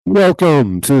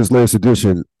Welcome to this latest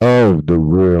edition of the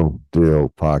Real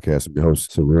Deal Podcast. I'm your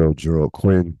host, Surreal Gerald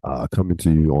Quinn, coming to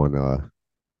you on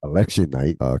election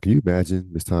night. Can you imagine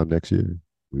this time next year?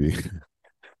 We,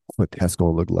 what that's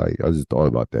going to look like? I just thought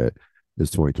about that.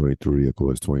 It's 2023, of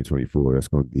course, 2024. That's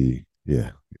going to be, you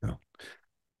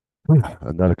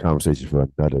another conversation for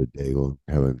another day. We'll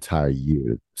have an entire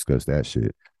year to discuss that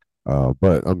shit.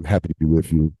 But I'm happy to be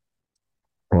with you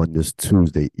on this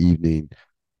Tuesday evening,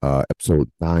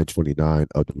 episode 929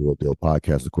 of the Real Deal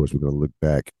Podcast. Of course, we're going to look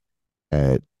back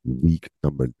at week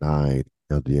number 9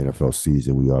 of the NFL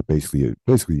season. We are basically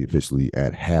officially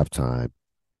at halftime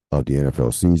of the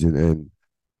NFL season, and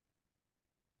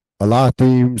a lot of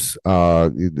themes.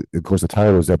 Of course, the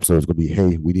title of this episode is going to be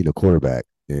 "Hey, we need a quarterback,"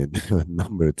 and a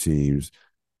number of teams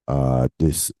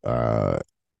this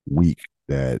week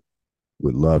that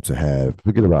would love to have.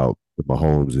 Forget about the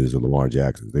Mahomes or Lamar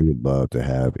Jacksons. They would love to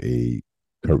have a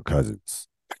Kirk Cousins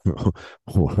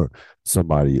or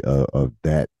somebody of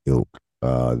that ilk.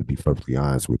 To be perfectly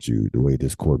honest with you, the way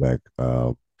this quarterback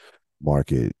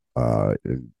market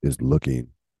is looking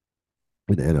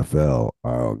in the NFL,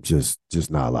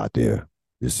 just not a lot there.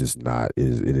 It's just not.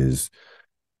 It is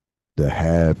the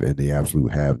have and the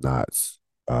absolute have-nots,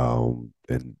 and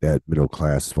that middle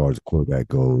class as far as the quarterback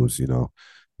goes. You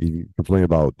can complain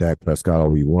about Dak Prescott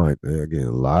all you want. Again,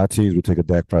 a lot of teams would take a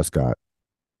Dak Prescott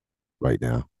right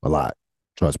now. A lot.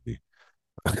 Trust me.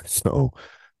 So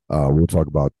we'll talk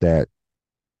about that.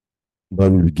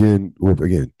 But we begin with,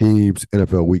 again, themes,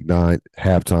 NFL Week 9,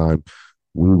 halftime.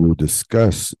 We will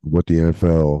discuss what the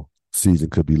NFL season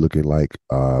could be looking like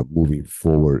moving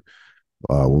forward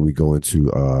when we go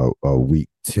into Week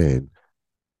 10.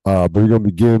 But we're going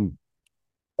to begin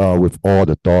with all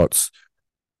the thoughts.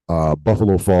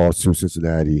 Buffalo falls to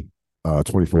Cincinnati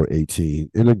 24-18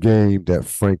 in a game that,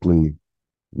 frankly,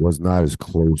 was not as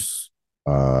close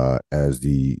as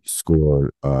the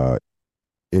score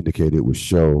indicated would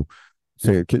show.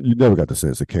 You never got the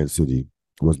sense that Kansas City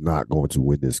was not going to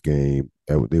win this game.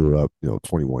 They were up,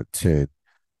 21-10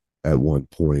 at one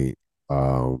point.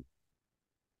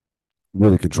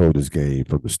 Really controlled this game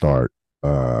from the start.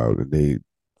 And they,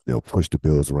 pushed the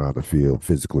Bills around the field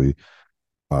physically.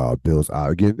 Bills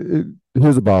out again.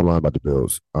 Here's the bottom line about the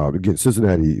Bills. Again,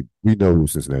 Cincinnati, we know who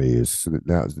Cincinnati is.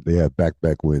 Now they have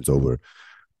back-to-back wins over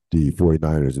the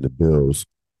 49ers and the Bills,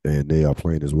 and they are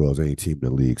playing as well as any team in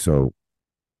the league. So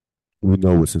we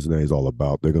know what Cincinnati is all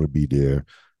about. They're going to be there,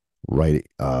 right?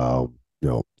 They're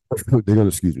going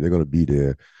to be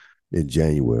there in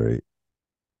January.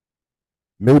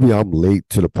 Maybe I'm late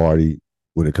to the party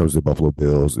when it comes to the Buffalo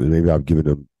Bills, and maybe I've given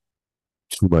them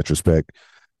too much respect,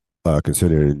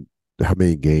 considering how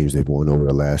many games they've won over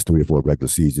the last 3 or 4 regular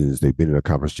seasons. They've been in a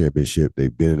conference championship.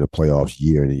 They've been in the playoffs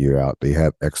year in and year out. They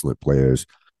have excellent players,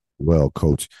 well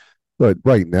coached. But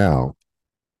right now,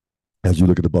 as you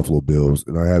look at the Buffalo Bills,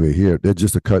 and I have it here, they're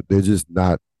just they're just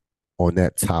not on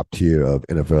that top tier of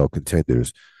NFL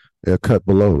contenders. They're cut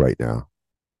below right now.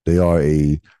 They are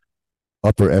a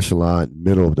upper echelon,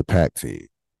 middle of the pack team,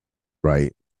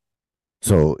 right?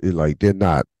 So they're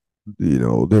not,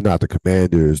 they're not the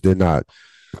Commanders.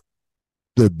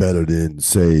 They're better than,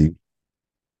 say,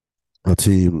 a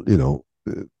team,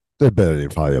 they're better than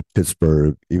probably a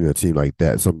Pittsburgh, even a team like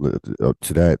that, something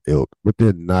to that ilk. But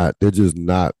they're just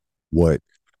not what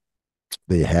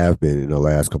they have been in the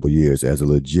last couple of years as a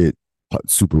legit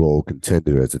Super Bowl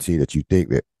contender, as a team that you think,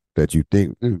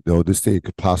 this team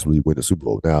could possibly win the Super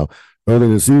Bowl. Now, early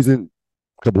in the season,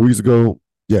 a couple of weeks ago,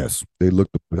 yes, they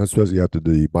looked, especially after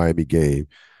the Miami game,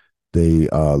 they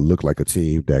looked like a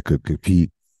team that could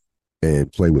compete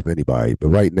and play with anybody. But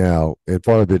right now, and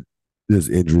part of it is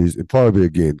injuries, and part of it,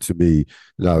 again, to me,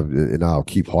 and I'll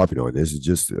keep harping on this, is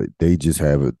just they just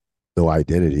have no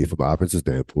identity from an offensive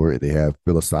standpoint, and they have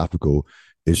philosophical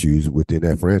issues within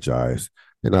that franchise.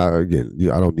 And I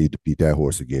don't need to beat that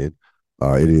horse again.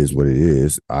 It is what it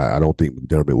is. I don't think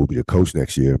McDermott will be the coach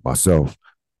next year myself.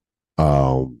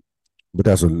 But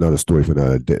that's another story for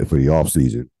the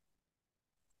offseason.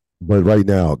 But right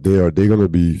now, they're going to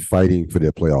be fighting for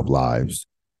their playoff lives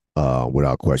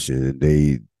without question. And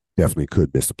they definitely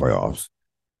could miss the playoffs.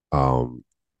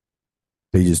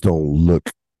 They just don't look,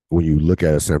 when you look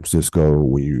at San Francisco,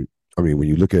 when you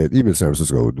look at even San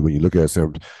Francisco, when you look at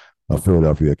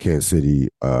Philadelphia, Kansas City,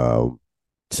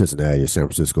 Cincinnati, San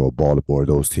Francisco, Baltimore,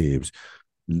 those teams,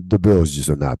 the Bills just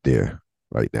are not there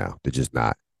right now. They're just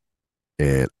not.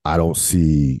 And I don't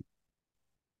see,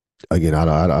 again,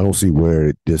 I don't see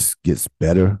where this gets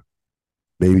better.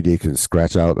 Maybe they can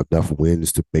scratch out enough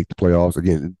wins to make the playoffs.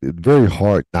 Again, it's very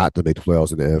hard not to make the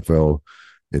playoffs in the NFL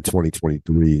in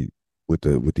 2023 with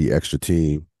the extra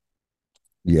team.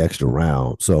 the extra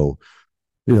round. So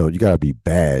you got to be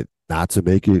bad not to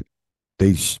make it.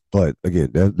 But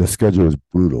again, the schedule is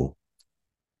brutal.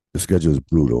 The schedule is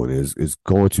brutal, and it's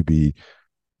going to be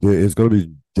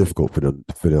difficult for them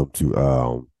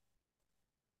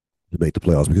to make the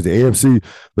playoffs because the AFC.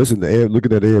 Listen,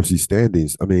 looking at the AFC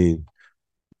standings. I mean,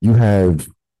 you have.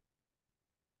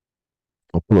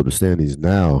 I'll pull up the standings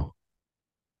now.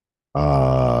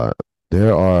 Uh,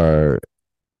 there are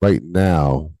right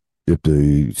now. If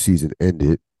the season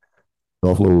ended,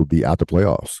 Buffalo would be out the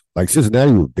playoffs. Like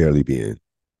Cincinnati would barely be in.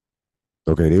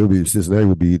 Okay, Cincinnati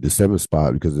would be the seventh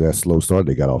spot because of that slow start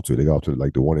they got off to. They got off to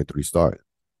like the 1-3 start.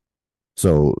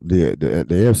 So the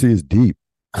AFC is deep.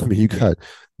 I mean,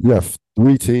 you have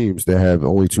three teams that have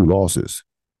only two losses.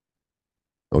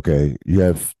 Okay, you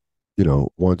have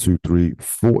one, two, three,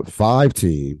 four, five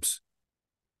teams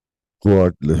who are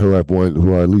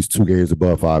at least two games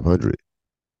above 500.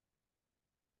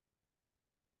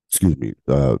 Excuse me,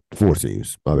 four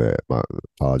teams. My bad. My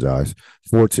apologize.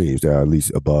 Four teams that are at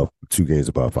least above two games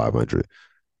above 500.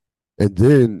 And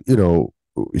then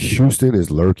Houston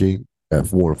is lurking at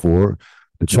 4-4.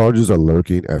 The Chargers are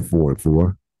lurking at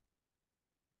 4-4.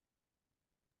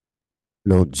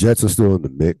 Jets are still in the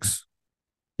mix.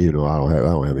 I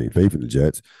don't have any faith in the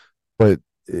Jets, but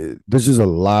there's just a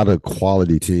lot of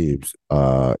quality teams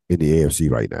in the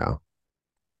AFC right now,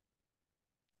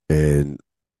 and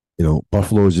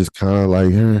Buffalo is just kind of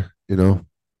like,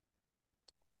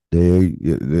 they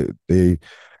they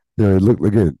look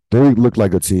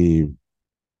like a team.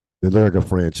 They look like a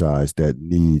franchise that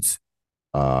needs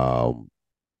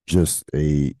just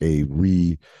a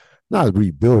not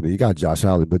rebuilding. You got Josh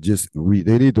Allen, but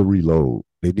they need to reload.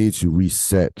 They need to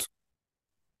reset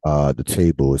the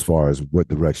table as far as what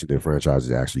direction their franchise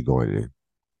is actually going in.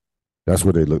 That's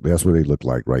what they look. That's what they look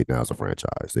like right now as a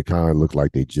franchise. They kind of look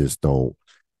like they just don't.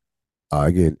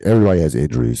 Again, everybody has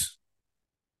injuries.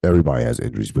 Everybody has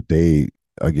injuries, but they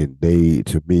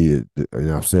to me,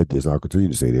 and I've said this, and I'll continue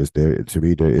to say this. To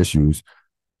me, their issues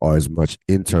are as much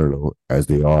internal as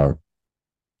they are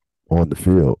on the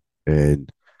field,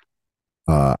 and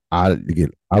I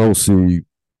don't see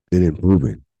it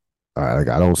improving. I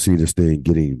don't see this thing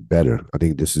getting better. I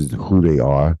think this is who they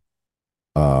are.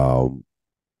 Um,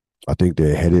 I think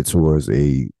they're headed towards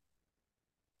a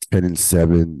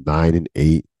 10-7,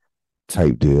 9-8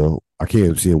 type deal. I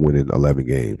can't see them winning 11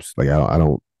 games. Like I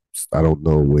don't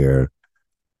know where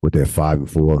with their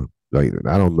 5-4. Like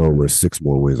I don't know where six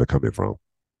more wins are coming from.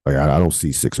 Like I don't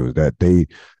see six wins. That they,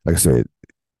 like I said,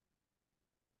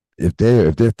 if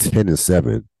they're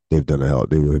 10-7, they would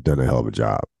have done a hell of a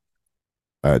job.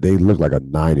 They look like a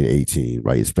 9-18,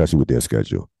 right? Especially with their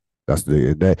schedule.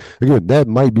 That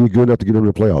might be good enough to get them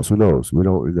in the playoffs. Who knows? We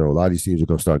don't. A lot of these teams are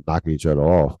going to start knocking each other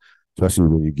off, especially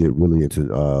when you get really into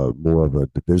more of a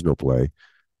divisional play.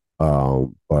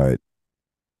 But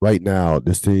right now,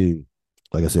 this team,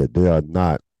 like I said, they are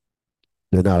not.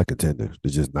 They're not a contender.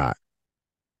 They're just not,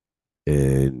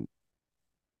 and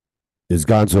it's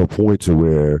gotten to a point to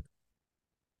where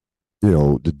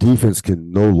the defense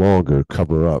can no longer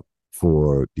cover up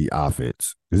for the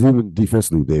offense because even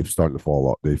defensively they've started to fall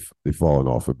off. They've fallen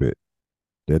off a bit.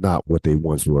 They're not what they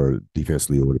once were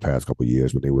defensively over the past couple of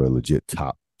years when they were a legit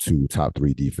top two, top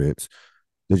three defense.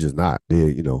 They're just not.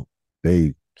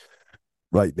 They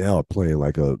right now are playing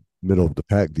like a middle of the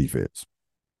pack defense.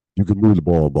 You can move the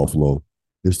ball in Buffalo.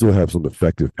 They still have some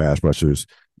effective pass rushers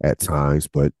at times,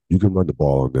 but you can run the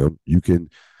ball on them. You can,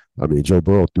 I mean, Joe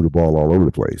Burrow threw the ball all over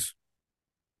the place.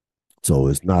 So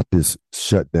it's not this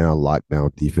shutdown,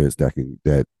 lockdown defense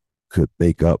that could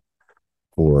make up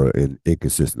for an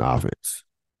inconsistent offense.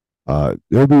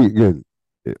 It'll be again.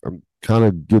 I'm kind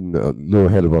of getting a little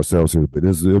ahead of ourselves here, but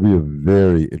it'll be a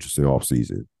very interesting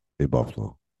offseason in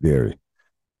Buffalo. Very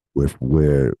with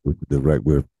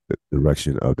the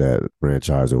direction of that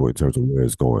franchise or in terms of where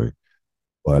it's going.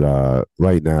 But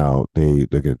right now they're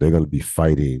going to be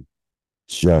fighting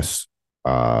just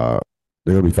they're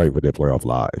going to be fighting for their playoff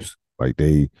lives. Like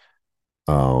I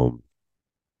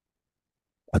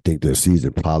think their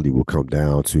season probably will come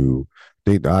down to.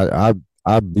 Be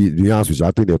honest with you.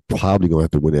 I think they're probably going to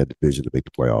have to win that division to make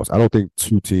the playoffs. I don't think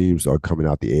two teams are coming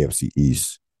out the AFC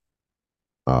East.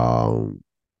 Um,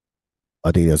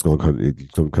 I think that's going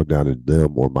to come down to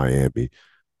them or Miami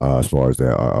as far as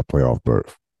their playoff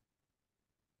berth.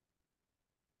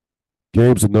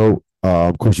 Games to note.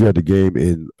 Of course, you had the game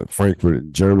in Frankfurt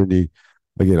in Germany.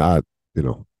 Again, I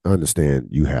understand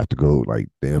you have to go like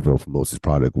the NFL promotes this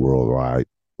product world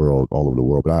all over the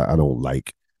world, but I don't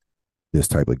like this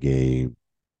type of game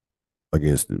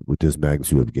with this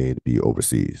magnitude of game to be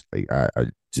overseas. Like I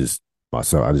just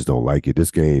myself, I just don't like it.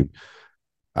 This game,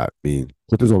 I mean,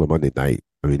 put this on a Monday night.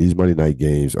 I mean, these Monday night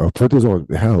games, or put this on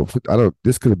hell. I don't. Uh,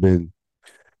 this could have been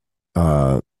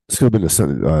the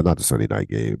Sunday, not the Sunday night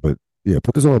game, but yeah,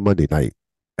 put this on a Monday night.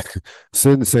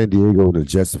 Send San Diego and the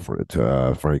Jets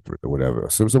to Frankfurt or whatever.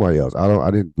 Send somebody else.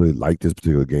 I didn't really like this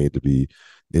particular game to be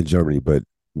in Germany, but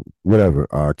whatever.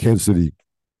 Kansas City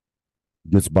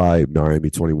gets by Miami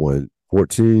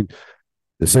 21-14.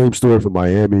 The same story for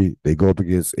Miami. They go up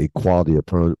against a quality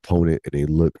opponent and they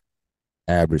look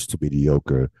average to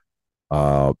mediocre.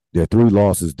 Their three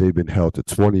losses, they've been held to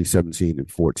 20, 17, and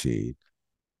 14,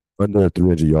 under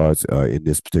 300 yards in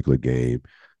this particular game.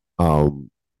 Um,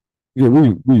 yeah,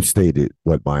 we've stated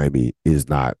what Miami is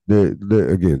not. They're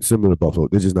again similar to Buffalo.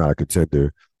 They're just not a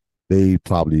contender. They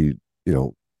probably, you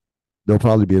know, they'll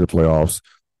probably be in the playoffs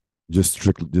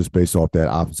just based off that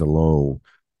offense alone.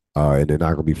 And they're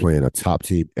not going to be playing a top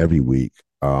team every week.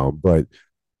 But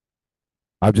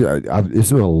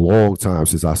it's been a long time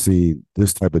since I've seen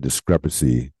this type of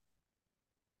discrepancy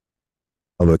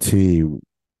of a team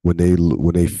when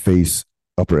they face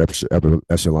upper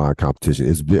echelon competition.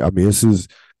 I mean, this is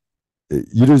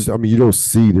you don't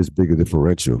see this big a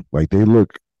differential. Like they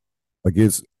look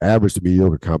against average to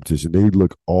mediocre competition, they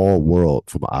look all world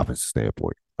from an offensive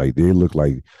standpoint. Like they look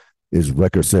like it's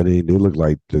record setting. They look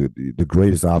like the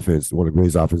greatest offense, one of the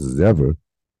greatest offenses ever.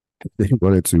 They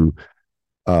run into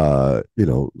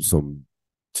some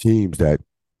teams that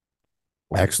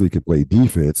actually can play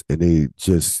defense, and they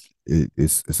just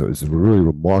it's really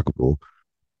remarkable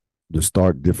the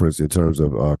stark difference in terms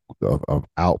of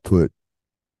output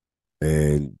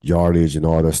and yardage and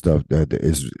all that stuff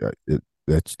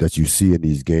that you see in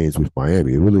these games with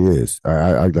Miami. It really is.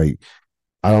 I like.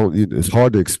 I don't. It's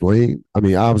hard to explain. I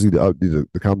mean, obviously the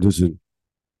competition,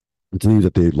 the teams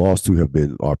that they've lost to have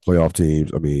been our playoff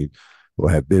teams. I mean, or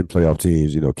have been playoff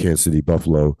teams. You know, Kansas City,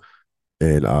 Buffalo,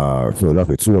 and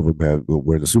Philadelphia. Two of them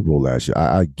were in the Super Bowl last year.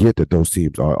 I get that those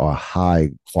teams are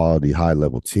high quality, high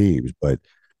level teams, but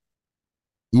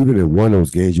even in one of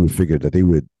those games, you would figure that they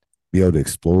would be able to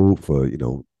explode for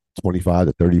 25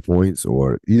 to 30 points,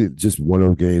 or just one of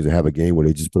those games and have a game where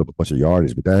they just put up a bunch of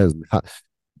yardage. But that has not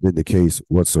been the case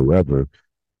whatsoever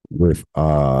with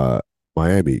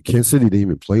Miami. Kansas City didn't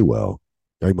even play well.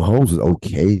 Like Mahomes was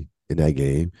okay in that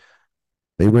game.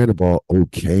 They ran the ball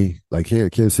okay. Like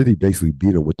Kansas City basically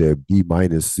beat them with their B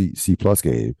minus C plus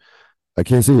game. Like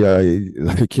Kansas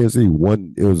City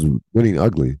won. It was winning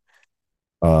ugly.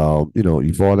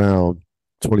 You fall down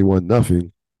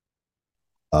 21-0.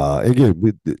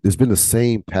 Again, it's been the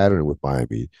same pattern with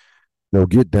Miami. They'll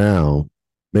get down,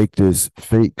 make this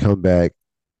fake comeback,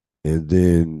 and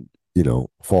then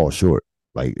fall short.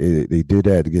 Like they did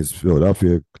that against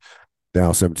Philadelphia,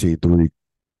 down 17-3,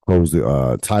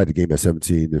 tied the game at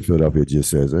 17. Then Philadelphia just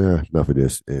says, enough of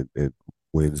this, and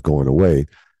wins going away.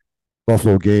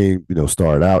 Buffalo game,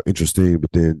 started out interesting,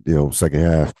 but then second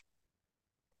half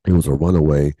it was a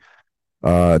runaway.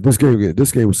 This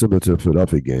game was similar to the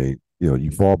Philadelphia game.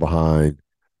 You fall behind,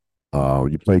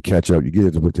 you play catch up, you get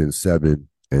into within 7,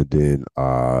 and then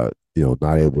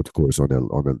not able to, of course,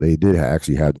 they did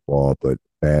actually have the ball, but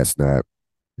bad snap,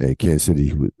 and Kansas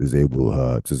City was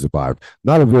able to survive.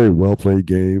 Not a very well played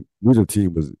game. Neither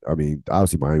team was. I mean,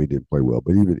 obviously Miami didn't play well,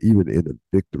 but even in the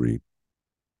victory,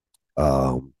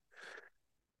 um,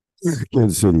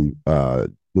 Kansas City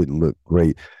didn't look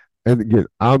great. And again,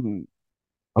 I'm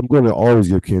going to always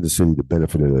give Kansas City the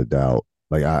benefit of the doubt.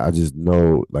 Like I just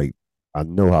know, like I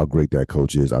know how great that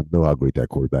coach is. I know how great that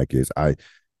quarterback is.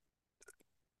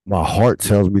 My heart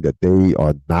tells me that they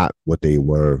are not what they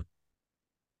were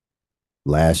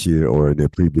last year or in their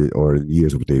previous or in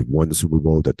years where they've won the Super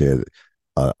Bowl. That they're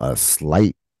a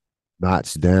slight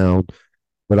notch down,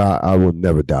 but I will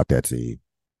never doubt that team,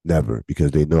 never,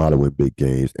 because they know how to win big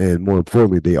games, and more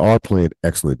importantly, they are playing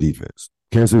excellent defense.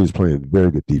 Kansas City is playing very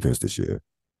good defense this year.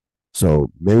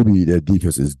 So maybe their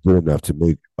defense is good enough to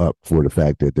make up for the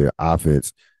fact that their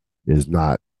offense is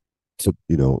not,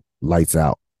 lights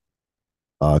out,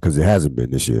 because it hasn't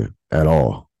been this year at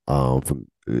all.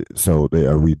 So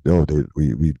we know that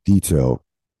we detailed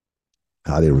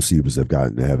how their receivers have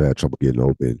had trouble getting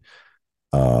open,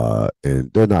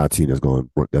 and they're not a team that's going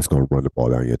to run the ball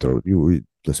down your throat.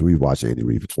 Listen, we watched Andy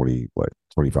Reid for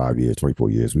 25 years, 24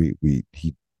 years.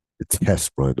 He detests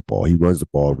running the ball. He runs the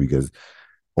ball because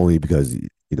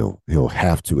he'll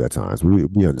have to at times.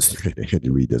 We understand that Andy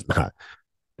Reid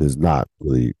does not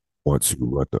really want to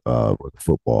run the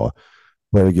football.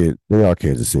 But again, they are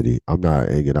Kansas City. I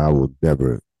will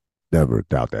never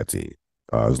doubt that team,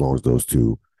 as long as those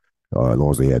two, as long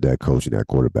as they had that coach and that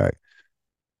quarterback.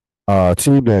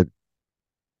 Team that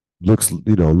looks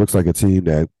like a team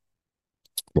that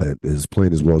that is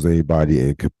playing as well as anybody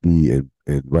and could be and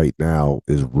right now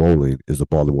is rolling is the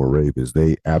Baltimore Ravens.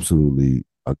 They absolutely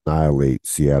annihilate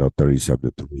Seattle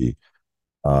 37-3.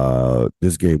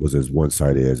 This game was as one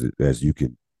sided as you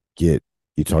can get.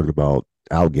 You're talking about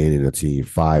outgaining a team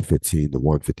 515 to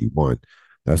 151.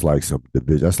 That's like some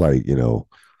division. That's like,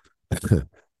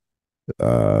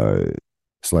 uh,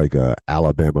 it's like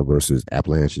Alabama versus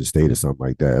Appalachian State or something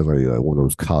like that. It's like one of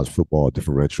those college football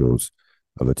differentials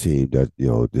of a team that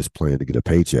just playing to get a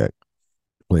paycheck,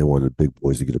 playing one of the big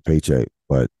boys to get a paycheck.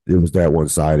 But it was that one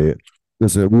sided.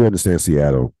 Listen, we understand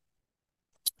Seattle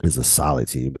is a solid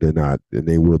team, but they're not, and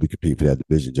they will be competing for that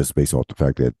division just based off the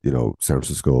fact that San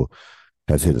Francisco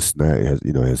has hit a snag,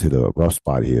 has hit a rough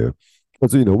spot here.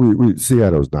 But we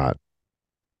Seattle's not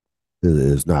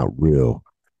is not real.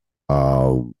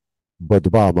 Um, but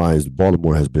the bottom line is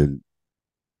Baltimore has been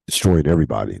destroying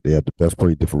everybody. They have the best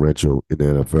point differential in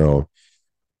the NFL.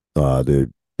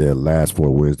 Their last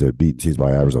 4 wins, they're beating teams by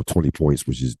an average of 20 points,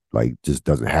 which is like just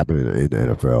doesn't happen in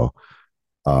the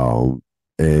NFL.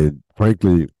 And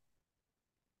frankly,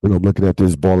 looking at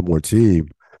this Baltimore team,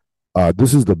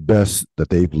 this is the best that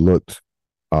they've looked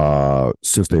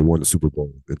since they won the Super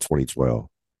Bowl in 2012.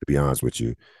 To be honest with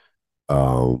you,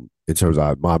 in terms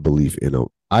of my belief in them,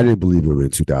 I didn't believe them in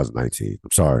 2019.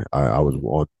 I'm sorry, I was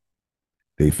on.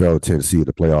 They fell to Tennessee in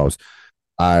the playoffs.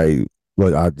 I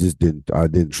just didn't. I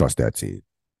didn't trust that team.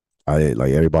 I didn't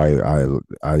like everybody.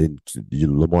 I didn't.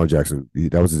 Lamar Jackson.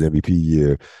 That was his MVP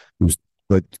year. He was,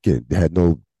 but again, they had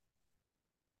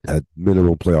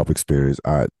minimal playoff experience.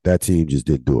 That team just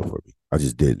didn't do it for me. I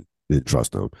just didn't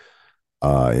trust them.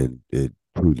 And it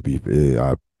proved to be.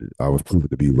 I was proven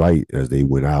to be right as they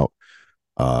went out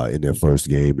in their first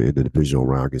game in the divisional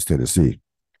round against Tennessee.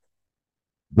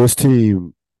 This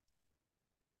team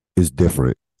is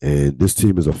different, and this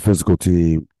team is a physical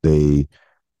team. They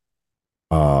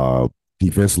uh,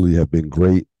 defensively have been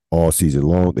great all season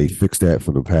long. They fixed that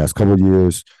from the past couple of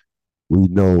years. We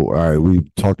know, all right,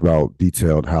 we've talked about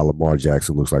detailed how Lamar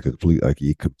Jackson looks like a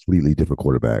completely different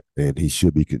quarterback, and he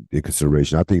should be in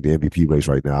consideration. I think the MVP race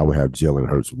right now, I would have Jalen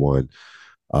Hurts one,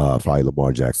 probably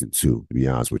Lamar Jackson two, to be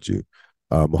honest with you.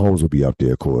 Mahomes will be up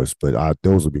there, of course, but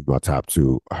those will be my top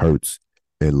two, Hurts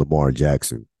and Lamar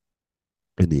Jackson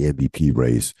in the MVP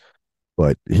race.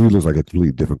 But he looks like a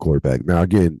completely different quarterback. Now,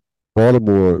 again,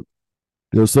 Baltimore,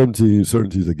 certain teams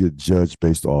that get judged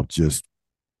based off just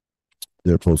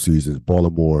their postseasons.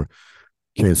 Baltimore,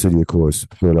 Kansas City, of course,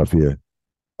 Philadelphia.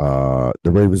 The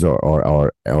Ravens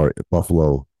are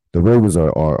Buffalo. The Ravens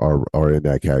are in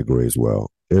that category as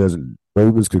well. It doesn't.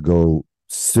 Ravens could go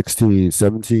 16,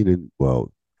 17, and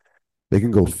well, they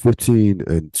can go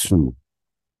 15-2,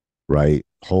 right?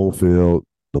 Home field,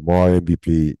 Lamar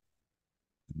MVP.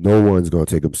 No one's going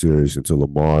to take them serious until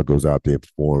Lamar goes out there and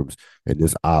performs, and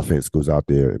this offense goes out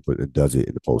there and does it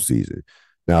in the postseason.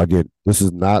 Now, again, this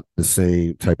is not the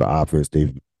same type of offense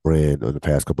they've ran in the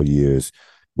past couple of years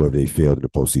where they failed in the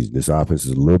postseason. This offense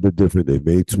is a little bit different. They've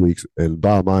made tweaks, and the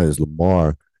bottom line is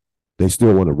Lamar. They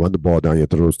still want to run the ball down your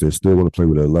throats. They still want to play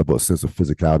with a level of sense of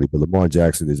physicality. But Lamar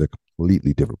Jackson is a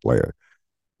completely different player.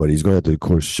 But he's going to have to, of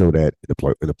course, show that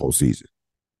in the postseason.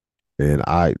 And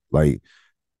I like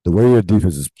the way your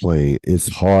defense is playing.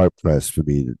 It's hard pressed for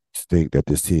me to think that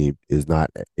this team is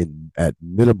not at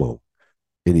minimum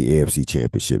in the AFC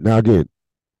Championship. Now, again,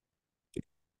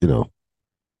 you know,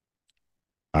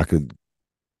 I could,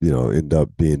 end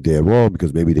up being dead wrong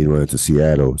because maybe they run into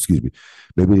Seattle. Excuse me,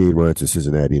 maybe they run into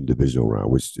Cincinnati in the divisional round,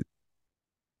 which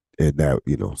and now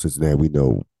Cincinnati. We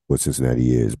know what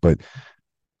Cincinnati is, but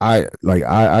I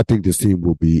think this team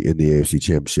will be in the AFC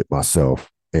Championship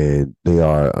myself, and they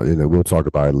are. We'll talk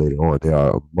about it later on. They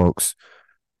are amongst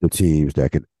the teams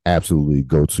that can absolutely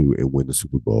go to and win the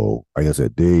Super Bowl. Like I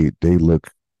said, they look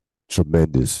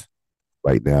tremendous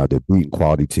right now. They're beating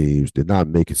quality teams. They're not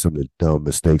making some of the dumb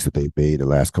mistakes that they've made in the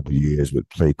last couple of years with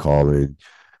play calling.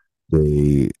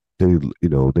 They they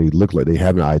look like they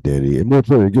have an identity. And more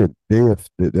importantly, again,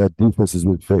 that defense has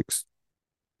been fixed.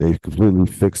 They completely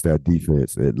fixed that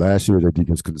defense. And last year, their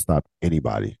defense couldn't stop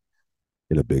anybody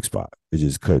in a big spot. It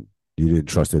just couldn't. You didn't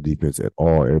trust their defense at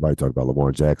all. Everybody talked about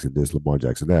Lamar Jackson this, Lamar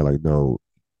Jackson that. Like, no,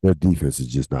 their defense is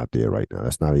just not there right now.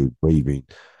 That's not a Raven.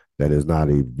 That is not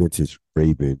a vintage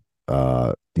Raven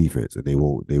defense, and they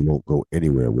won't go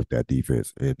anywhere with that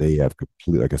defense. And they have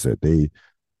complete, like I said, they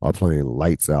are playing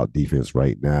lights out defense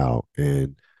right now,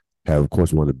 and have of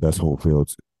course one of the best home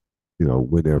fields.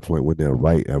 When they're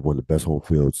right, have one of the best home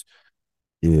fields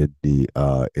in the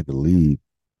league,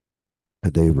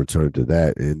 and they returned to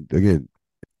that. And again,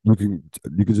 you can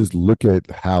just look at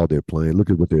how they're playing, look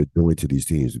at what they're doing to these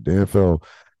teams. In the NFL,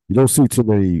 you don't see too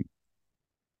many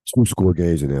two-score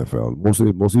games in the NFL. Most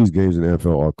of these games in the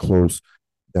NFL are close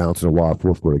down to the wire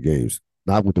fourth quarter games.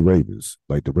 Not with the Ravens.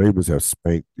 Like the Ravens have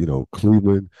spanked,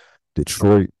 Cleveland,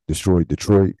 Detroit,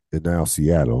 and now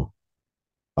Seattle.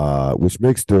 Which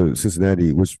makes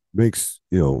Cincinnati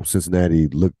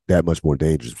look that much more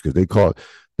dangerous because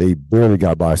they barely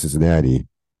got by Cincinnati,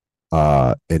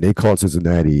 and they caught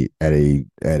Cincinnati at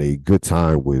a good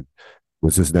time when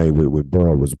Cincinnati when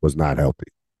Burrow was not healthy.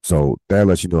 So that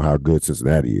lets you know how good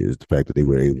Cincinnati is. The fact that they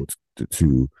were able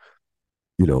to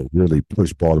really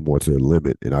push Baltimore to the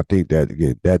limit, and I think that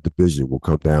again that division will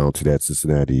come down to that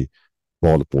Cincinnati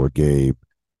Baltimore game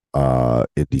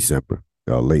in December,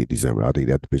 late December. I think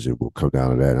that division will come down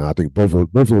to that, and I think both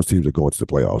of those teams are going to the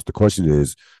playoffs. The question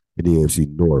is in the AFC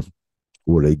North,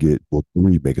 will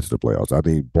three make it to the playoffs? I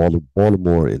think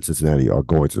Baltimore and Cincinnati are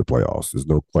going to the playoffs. There's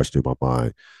no question in my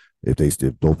mind if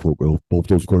both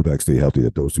those quarterbacks stay healthy,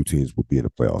 that those two teams will be in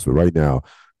the playoffs. But right now,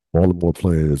 Baltimore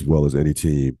playing as well as any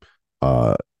team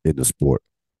in the sport.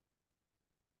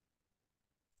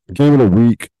 Game of the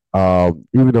week,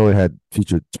 even though it had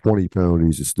featured 20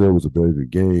 penalties, it still was a very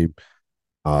good game.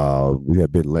 We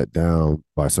have been let down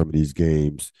by some of these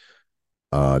games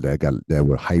that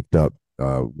were hyped up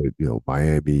with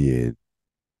Miami and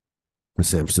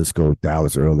San Francisco,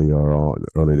 Dallas earlier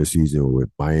this season with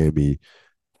Miami,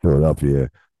 Philadelphia.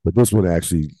 But this one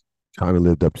actually kind of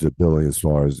lived up to the billing as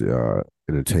far as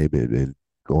entertainment and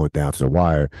going down to the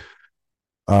wire.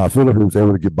 Philadelphia was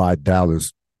able to get by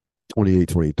Dallas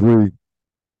 28-23,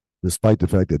 despite the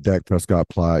fact that Dak Prescott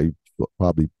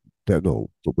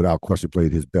without question,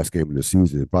 played his best game of the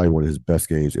season, probably one of his best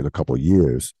games in a couple of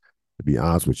years. To be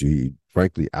honest with you, he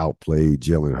frankly outplayed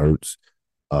Jalen Hurts.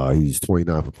 He's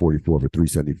 29 for 44 for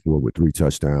 374 with 3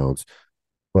 touchdowns.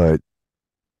 But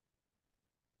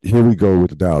here we go with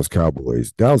the Dallas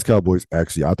Cowboys. Dallas Cowboys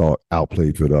actually, I thought,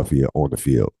 outplayed Philadelphia on the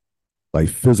field. Like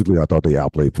physically, I thought they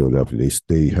outplayed Philadelphia.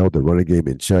 They held the running game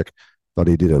in check. Thought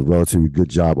they did a relatively good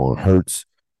job on Hurts.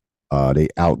 They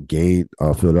outgained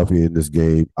Philadelphia in this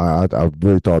game. I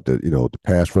really thought that the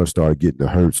pass rush started getting the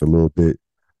Hurts a little bit.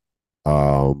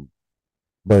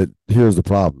 But here's the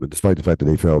problem. Despite the fact that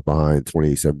they fell behind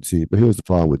 28-17, but here's the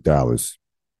problem with Dallas: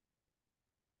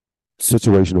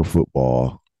 situational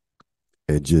football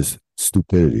and just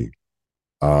stupidity.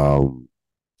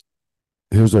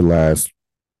 Here's their last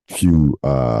few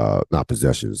not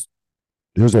possessions.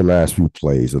 Here's their last few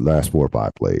plays, the last 4 or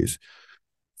 5 plays.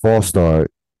 False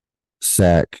start,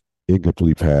 sack,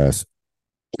 incomplete pass,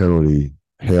 penalty,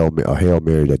 a Hail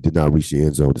Mary that did not reach the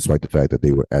end zone, despite the fact that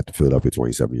they were at the Philadelphia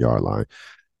 27-yard line.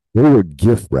 They were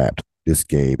gift wrapped this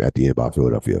game at the end by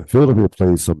Philadelphia. Philadelphia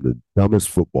played some of the dumbest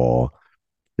football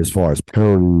as far as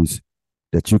penalties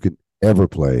that you can ever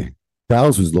play.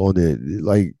 Dallas was on there,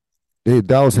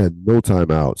 Dallas had no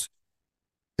timeouts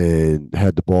and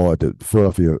had the ball at the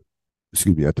Philadelphia.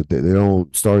 They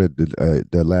don't started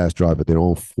their last drive at their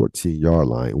own 14-yard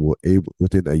line and were able,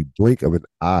 within a blink of an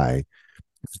eye,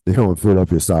 they're on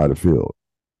Philadelphia side of the field.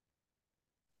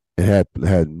 It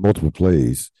had multiple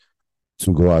plays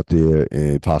to go out there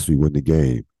and possibly win the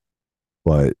game.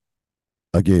 But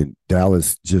again,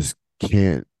 Dallas just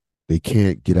can't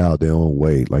get out of their own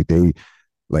way.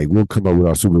 We'll come up with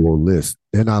our Super Bowl list.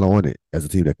 They're not on it as a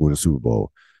team that can win a Super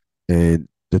Bowl. And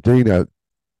the thing that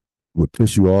would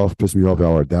piss me off if I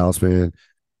were a Dallas fan,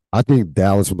 I think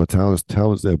Dallas from the talents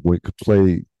that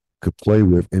could play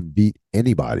with and beat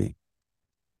anybody.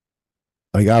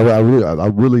 Like I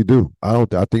really do. I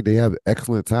think they have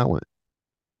excellent talent.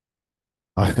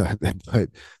 But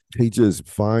they just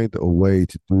find a way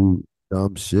to do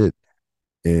dumb shit.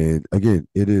 And again,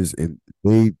 it is, and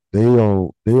they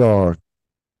are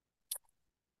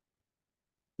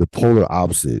the polar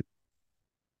opposite,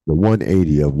 the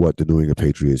 180 of what the New England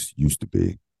Patriots used to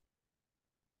be.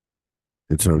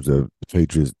 In terms of the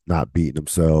Patriots not beating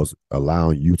themselves,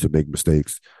 allowing you to make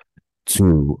mistakes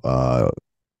to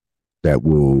that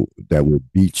will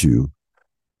beat you,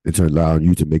 in terms of allowing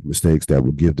you to make mistakes that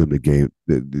will give them the game.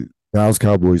 The Dallas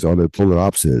Cowboys are the polar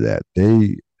opposite of that.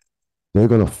 They're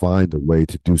going to find a way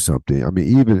to do something. I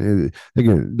mean,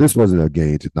 again, this wasn't a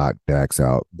game to knock Dax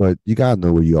out, but you got to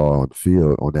know where you are on the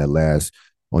field on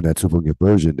that 2-point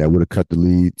conversion that would have cut the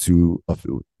lead to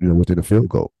within a field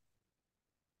goal.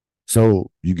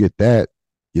 So you get that,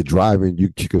 you're driving, you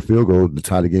kick a field goal to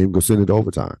tie the game, go send it to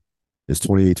overtime. It's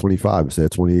 28-25 instead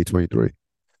of 28-23.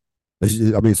 It's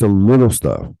the little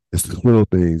stuff. It's the little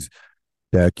things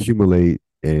that accumulate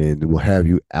and will have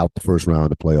you out the first round of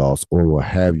the playoffs, or will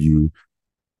have you,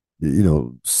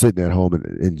 sitting at home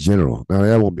in general. Now,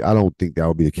 I don't think that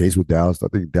will be the case with Dallas. I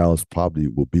think Dallas probably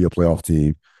will be a playoff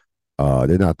team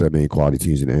They're not that many quality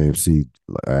teams in the AFC,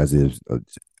 as is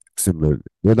similar.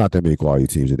 They're not that many quality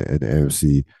teams in the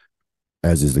NFC,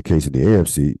 as is the case in the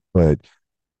AFC. But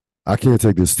I can't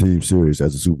take this team serious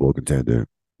as a Super Bowl contender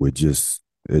with just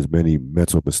as many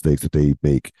mental mistakes that they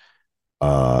make,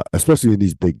 especially in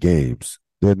these big games.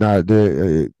 They're not.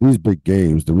 They're these big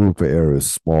games. The room for error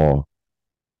is small.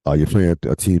 You're playing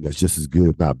a team that's just as good,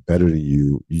 if not better than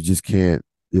you. You just can't.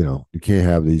 You can't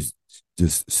have these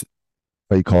just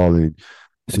play calling,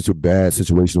 such a bad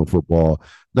situational football.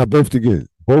 Now, both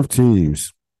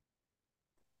teams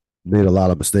made a lot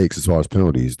of mistakes as far as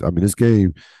penalties. I mean, this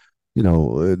game,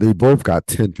 they both got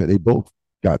 10. They both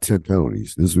got 10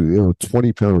 penalties. This was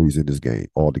 20 penalties in this game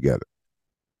altogether.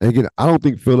 And again, I don't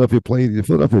think Philadelphia played.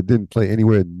 Philadelphia didn't play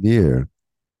anywhere near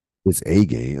its A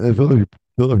game. And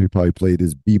Philadelphia probably played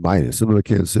this B minus, similar to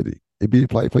Kansas City. They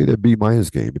probably played that B minus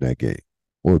game in that game,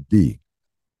 or B.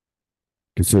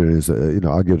 Considering it's,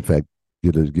 I'll give the fact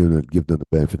give them the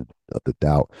benefit of the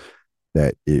doubt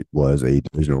that it was a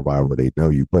divisional rival. They know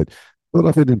you, but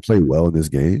Philadelphia didn't play well in this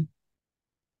game.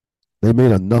 They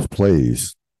made enough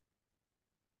plays.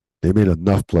 They made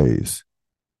enough plays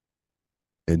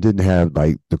and didn't have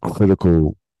like the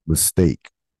critical mistake.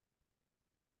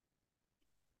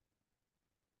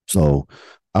 So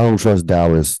I don't trust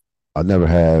Dallas. I never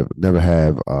have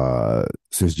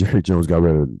since Jerry Jones got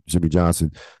rid of Jimmy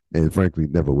Johnson, and frankly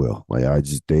never will. Like I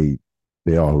just they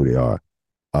are who they are.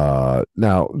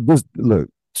 Now this look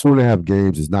 2.5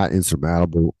 games is not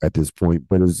insurmountable at this point,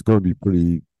 but it's going to be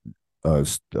pretty.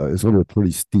 It's going to be a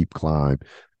pretty steep climb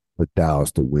for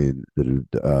Dallas to win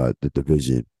the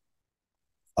division.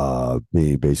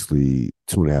 Being basically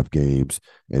 2.5 games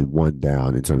and one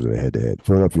down in terms of the head-to-head.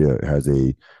 Philadelphia has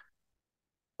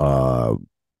uh,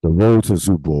 the road to the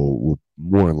Super Bowl will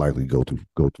more than likely go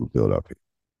through Philadelphia.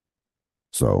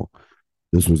 So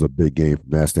this was a big game from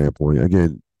that standpoint.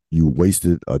 Again, you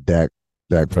wasted a Dak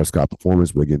Prescott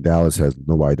performance, but again, Dallas has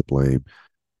nobody to blame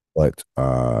but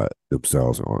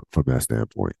themselves from that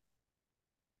standpoint.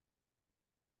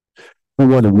 Who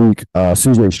won the week?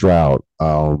 CJ Stroud,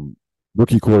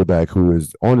 rookie quarterback who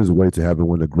is on his way to having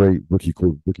one of the great rookie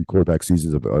quarterback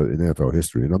seasons of in NFL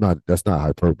history. And that's not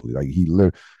hyperbole. Like you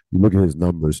look at his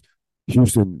numbers.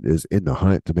 Houston is in the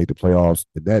hunt to make the playoffs,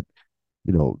 and that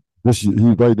this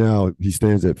year, right now he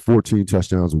stands at 14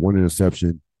 touchdowns, one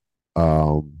interception.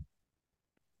 Um,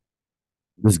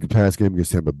 this past game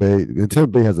against Tampa Bay, and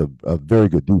Tampa Bay has a very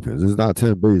good defense. It's not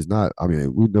Tampa Bay is not. I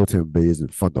mean, we know Tampa Bay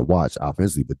isn't fun to watch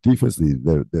offensively, but defensively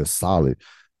they're solid.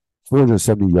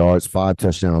 470 yards, 5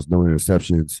 touchdowns, no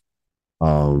interceptions.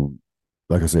 Um,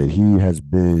 like I said, he might as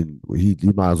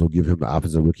well give him the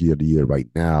offensive rookie of the year right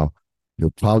now.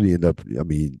 He'll probably end up.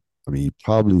 He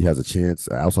probably has a chance,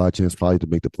 an outside chance, probably to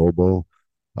make the Pro Bowl.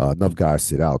 Enough guys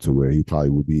sit out to where he probably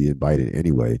would be invited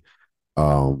anyway.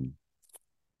 Um,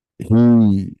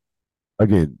 he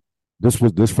again,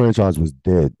 this franchise was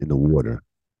dead in the water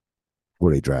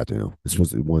before they drafted him. This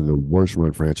was one of the worst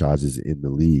run franchises in the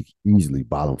league, easily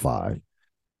bottom five.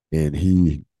 And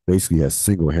he basically has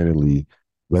single handedly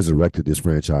resurrected this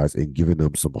franchise and given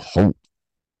them some hope.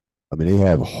 I mean, they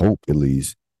have hope at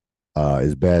least,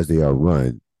 as bad as they are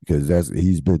run, because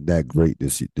he's been that great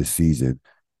this season.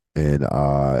 And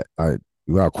I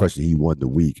without question, he won the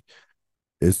week.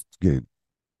 It's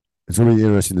really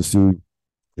interesting to see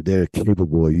that they're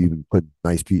capable of even putting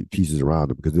nice pieces around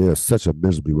them because they are such a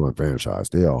miserably run franchise.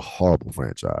 They are a horrible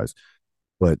franchise,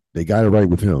 but they got it right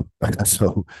with him.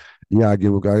 So yeah,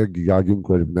 gotta give him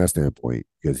credit from that standpoint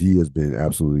because he has been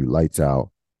absolutely lights out.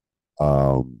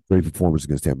 Great performance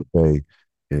against Tampa Bay,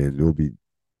 and it'll be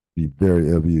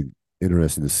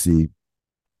interesting to see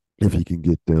if he can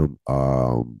get them to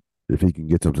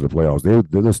the playoffs.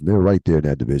 They're right there in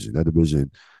that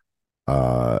division.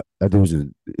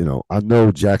 I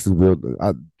know Jacksonville.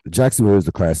 Jacksonville is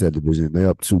the Class A division. They're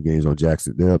up 2 games on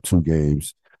Jackson. They're up 2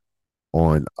 games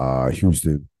on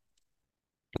Houston.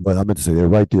 But I meant to say they're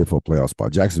right there for a playoff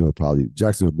spot. Jacksonville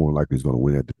more likely is going to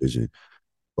win that division,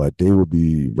 but they will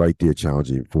be right there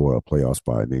challenging for a playoff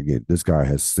spot. And again, this guy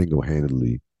has single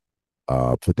handedly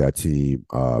put that team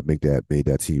made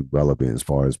that team relevant as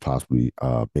far as possibly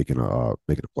making the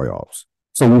playoffs.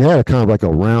 So we had kind of like a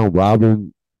round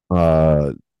robin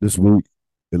this week.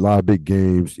 A lot of big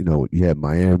games. You had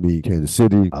Miami, Kansas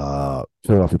City,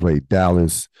 Philadelphia played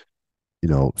Dallas,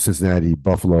 Cincinnati,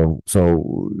 Buffalo.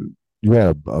 So you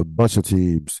had a bunch of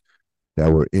teams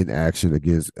that were in action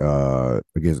against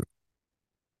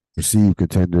perceived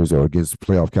contenders or against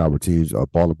playoff caliber teams.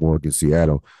 Baltimore against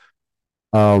Seattle.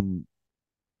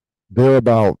 They're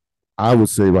about, I would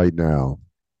say right now,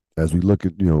 as we look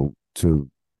at to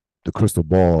the crystal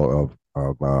ball of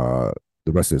of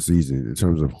the rest of the season in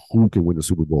terms of who can win the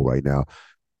Super Bowl right now.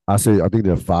 I think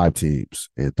there are 5 teams,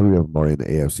 and 3 of them are in the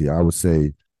AFC. I would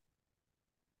say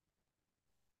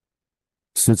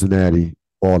Cincinnati,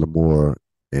 Baltimore,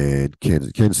 and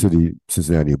Kansas City,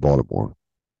 Cincinnati, and Baltimore.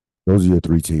 Those are your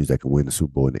 3 teams that can win the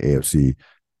Super Bowl in the AFC.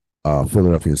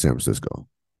 Philadelphia and San Francisco.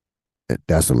 And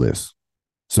that's the list.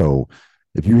 So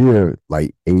if you hear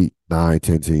like 8, 9,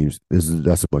 10 teams,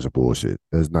 that's a bunch of bullshit.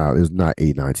 There's not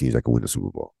 8, 9 teams that can win the Super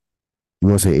Bowl. You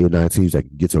want to say 8, 9 teams that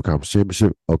can get to a conference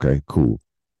championship? Okay, cool.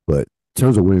 But in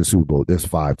terms of winning the Super Bowl, there's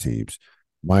 5 teams.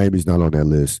 Miami's not on that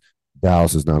list.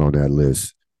 Dallas is not on that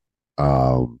list.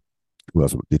 Um, who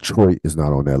else? Detroit is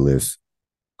not on that list.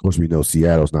 Of course, we know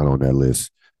Seattle's not on that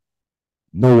list.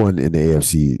 No one in the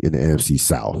AFC, in the NFC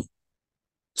South.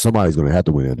 Somebody's going to have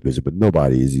to win that division, but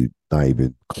nobody is not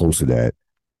even close to that.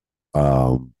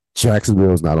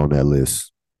 Jacksonville's not on that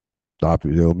list. There are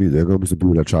going to be some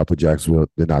people that try to put Jacksonville.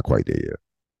 They're not quite there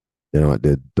yet.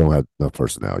 They don't have enough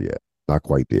personnel yet. Not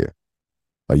quite there.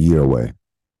 A year away.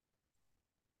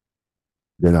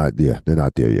 They're not. Yeah, they're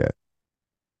not there yet.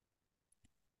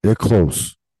 They're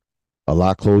close. A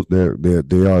lot close. They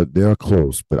are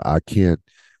close, but I can't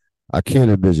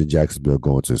envision Jacksonville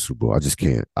going to the Super Bowl. I just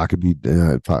can't. I could be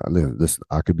listen.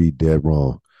 I could be dead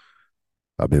wrong.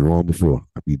 I've been wrong before.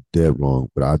 I'd be dead wrong,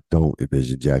 but I don't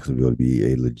envision Jacksonville to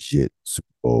be a legit Super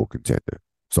Bowl contender.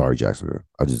 Sorry, Jacksonville.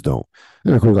 I just don't.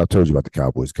 And of course, I told you about the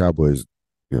Cowboys. Cowboys,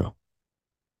 you know,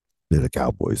 they're the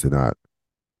Cowboys. They're not.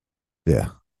 Yeah,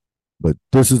 but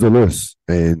this is the list,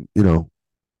 and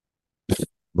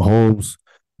Mahomes,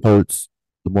 Hurts,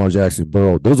 Lamar Jackson,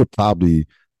 Burrow. Those are probably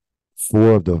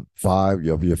 4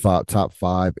 of your top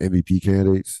 5 MVP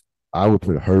candidates. I would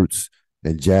put Hurts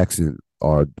and Jackson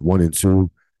are 1 and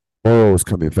 2. Burrow is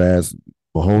coming fast.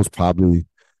 Mahomes probably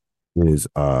is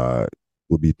would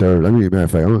be third. I mean, matter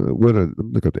of fact, I'm gonna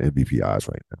look up the MVP odds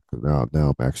right now because now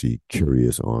I'm actually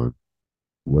curious on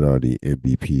what are the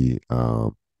MVP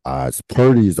odds.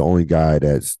 Purdy is the only guy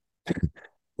that's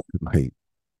like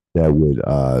that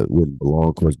wouldn't belong.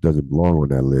 Of course, doesn't belong on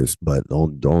that list. But the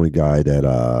only guy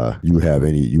that you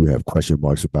have question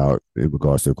marks about in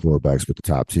regards to quarterbacks with the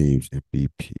top teams,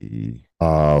 MVP.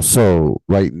 So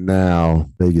right now,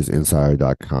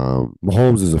 VegasInsider.com,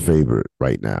 Mahomes is a favorite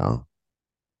right now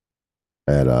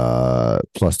at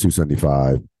plus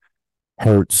 275.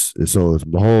 Hurts. So it's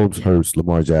Mahomes, Hurts,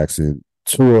 Lamar Jackson,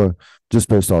 Tua. Just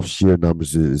based off sheer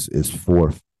numbers, is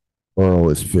fourth. Burrow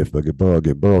is fifth. But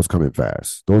Burrow's coming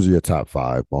fast. Those are your top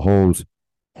 5. Mahomes,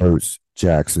 Hurts,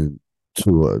 Jackson,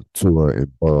 Tua,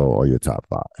 and Burrow are your top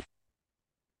 5.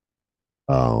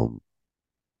 Um,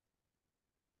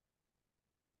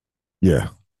 yeah,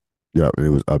 yeah, and it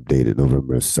was updated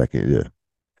November 2nd. Yeah,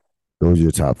 those are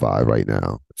your top 5 right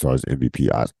now as far as MVP.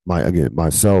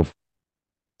 Myself,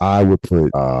 I would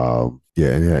put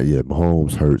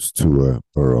Mahomes, Hurts, Tua,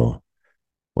 Burrow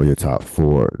are your top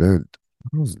 4. Then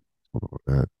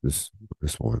this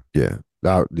one. Yeah.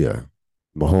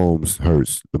 Mahomes,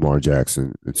 Hurts, Lamar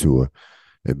Jackson, and Tua,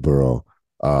 and Burrow.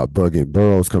 But again,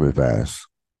 Burrow's coming fast.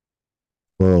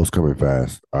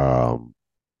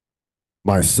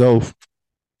 Myself,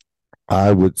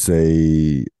 I would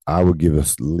say I would give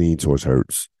us lean towards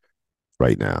Hurts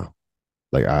right now.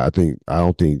 Like I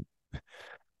don't think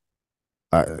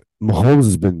Mahomes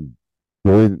has been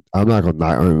good. I'm not gonna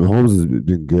lie. Mahomes has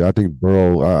been good. I think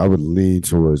Burrow. I would lean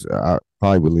towards. I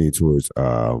probably would lean towards.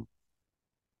 I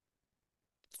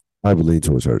would lean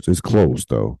towards Hurts. It's close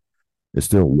though. It's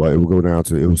still wide. It will go down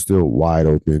to. It was still wide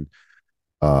open.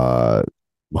 Uh,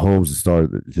 Mahomes has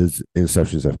started. His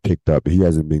interceptions have picked up. He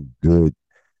hasn't been good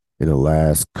in the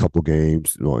last couple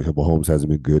games. Mahomes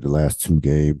hasn't been good in the last 2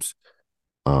 games.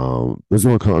 It's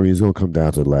gonna come. I mean, it's gonna come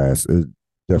down to the last. It's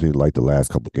definitely like the last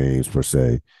couple games per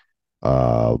se.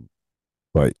 Uh,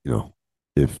 but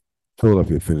if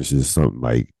Philadelphia finishes something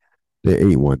like they're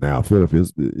 8-1 now,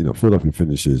 Philadelphia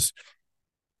finishes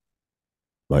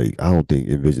like I don't think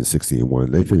envision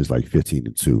 16-1. They finish like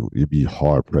 15-2. You'd be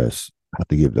hard pressed. Have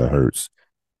to give the Hurts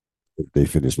if they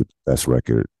finish with the best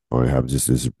record or have just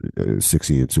this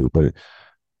 16-2. But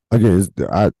again,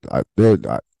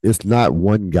 it's not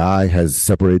one guy has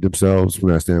separated themselves from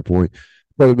that standpoint.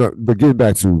 But getting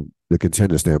back to the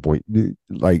contender standpoint,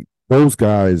 like those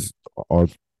guys are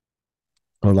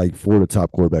like 4 of the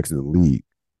top quarterbacks in the league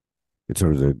in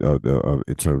terms of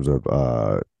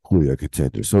who they're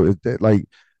contenders. So like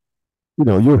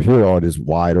you'll hear all this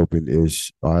wide open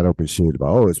shit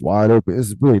about it's wide open.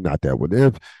 It's really not that one.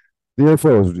 The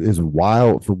NFL is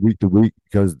wild from week to week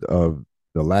because of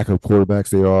the lack of quarterbacks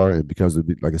they are, and because of,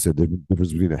 like I said, the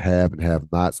difference between a have and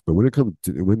have nots. But when it comes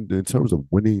to in terms of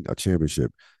winning a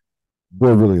championship,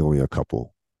 there are really only a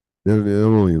couple. There are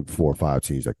only 4 or 5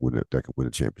 teams that can win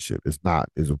a championship. It's not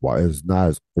as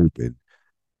open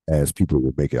as people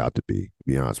will make it out to be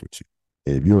honest with you.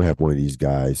 And if you don't have one of these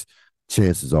guys,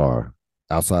 chances are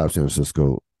outside of San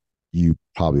Francisco, you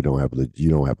don't have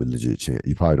a legit chance.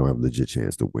 You probably don't have a legit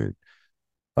chance to win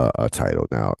a title.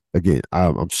 Now, again,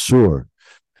 I'm sure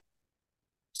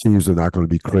teams are not going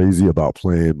to be crazy about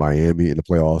playing Miami in the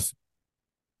playoffs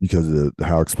because of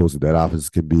how explosive that offense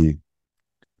can be.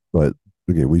 But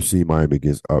again, we've seen Miami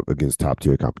against top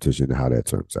tier competition and how that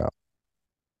turns out.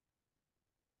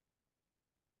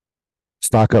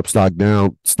 Stock up, stock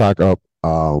down, stock up.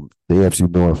 The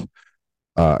AFC North.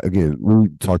 Again, we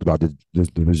talked about this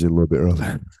division a little bit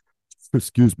earlier.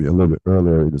 Excuse me, a little bit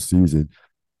earlier in the season,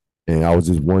 and I was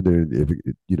just wondering if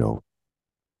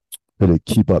can it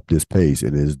keep up this pace,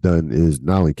 and is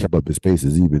not only kept up this pace,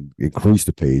 it's even increased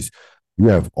the pace. You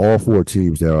have all 4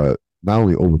 teams that are not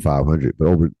only over 500,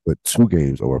 but 2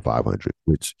 games over 500,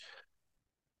 which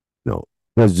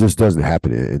that just doesn't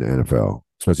happen in the NFL,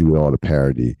 especially with all the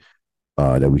parity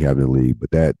that we have in the league.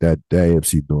 But that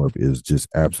AFC North is just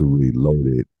absolutely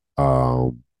loaded.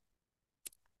 Um,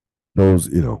 those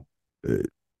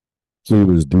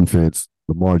Cleveland's defense,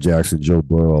 Lamar Jackson, Joe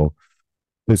Burrow,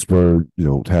 Pittsburgh,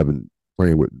 having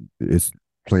playing with it's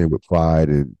playing with pride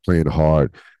and playing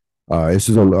hard. It's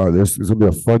gonna be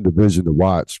a fun division to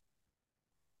watch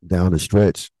down the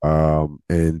stretch.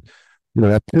 And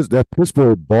that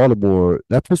Pittsburgh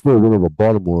win over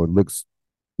Baltimore looks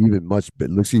even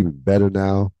better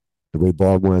now. The way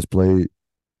Baltimore has played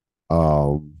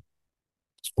um,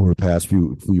 over the past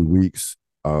few weeks.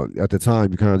 At the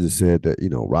time, you kind of just said that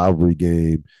rivalry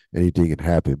game, anything can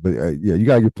happen. But yeah, you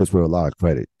gotta give Pittsburgh a lot of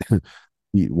credit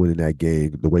winning that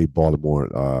game. The way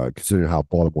Baltimore, considering how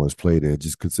Baltimore has played, and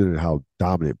just considering how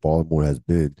dominant Baltimore has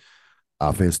been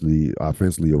offensively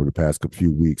over the past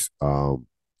few weeks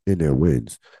in their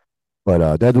wins.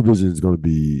 But that division is going to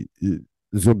be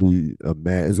it's going to be a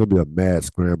mad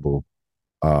scramble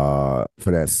for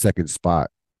that second spot.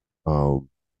 Um,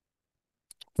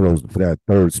 for that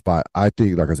third spot, I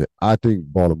think, like I said, I think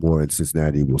Baltimore and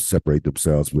Cincinnati will separate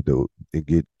themselves and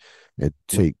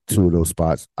take 2 of those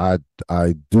spots. I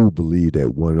do believe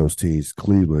that one of those teams,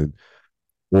 Cleveland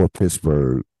or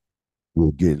Pittsburgh,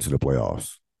 will get into the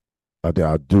playoffs. I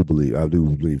do believe,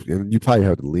 and you probably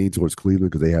have to lean towards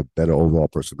Cleveland because they have better overall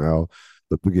personnel.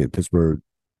 But again, Pittsburgh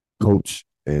coach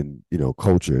and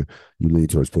culture, you lean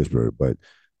towards Pittsburgh. But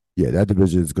yeah, that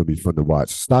division is going to be fun to watch.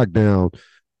 Stock down.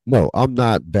 No, I'm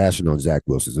not bashing on Zach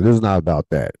Wilson. It is not about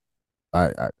that. I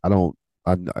don't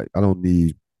I don't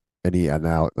need any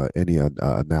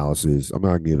analysis. I'm not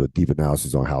going to give a deep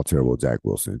analysis on how terrible Zach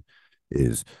Wilson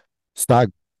is. Stock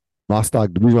my stock.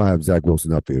 The reason I have Zach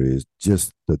Wilson up here is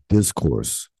just the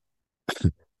discourse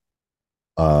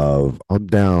of I'm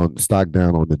down, stock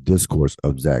down on the discourse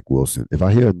of Zach Wilson. If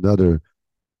I hear another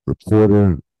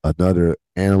reporter, another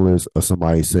analyst, or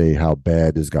somebody say how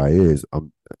bad this guy is,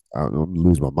 I'm gonna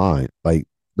lose my mind. Like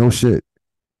no shit.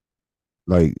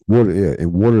 Like water, yeah,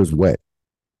 and water is wet.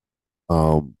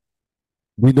 Um,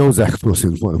 we know Zach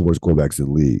Wilson is one of the worst quarterbacks in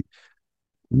the league.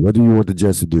 What do you want the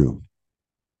Jets to do?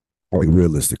 Like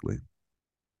realistically,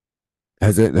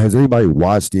 has anybody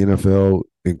watched the NFL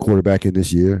in quarterbacking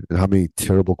this year and how many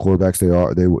terrible quarterbacks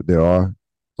there are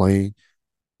playing?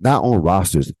 Not on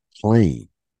rosters, playing,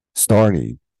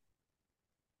 starting.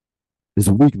 It's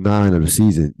week 9 of the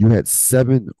season. You had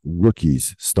 7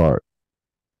 rookies start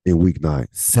in week 9.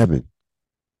 7.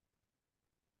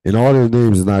 And all their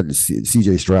names is not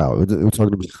CJ Stroud. We're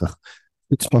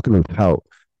talking about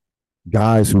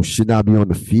guys who should not be on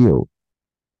the field.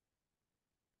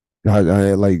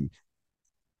 Like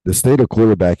the state of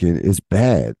quarterbacking is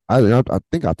bad. I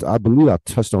believe I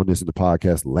touched on this in the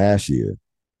podcast last year.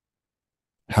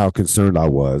 How concerned I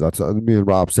was. Me and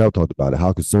Rob Sell talked about it.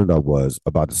 How concerned I was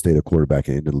about the state of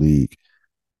quarterbacking in the league,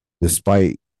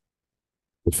 despite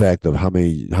the fact of how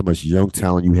much young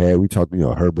talent you had. We talked,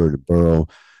 Herbert and Burrow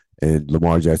and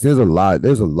Lamar Jackson. There's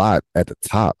a lot at the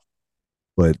top,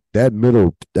 but that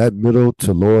middle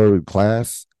to lower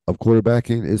class of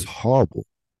quarterbacking is horrible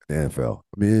in the NFL.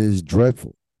 I mean, it's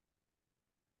dreadful.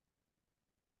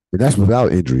 And that's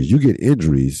without injuries. You get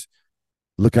injuries,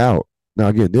 look out. Now,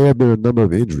 again, there have been a number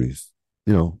of injuries.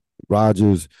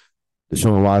 Rodgers,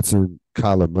 Deshaun Watson,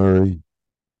 Kyler Murray,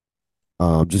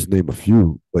 just name a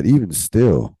few. But even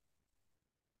still,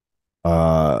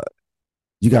 uh,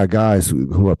 you got guys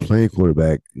who are playing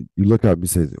quarterback. You look up and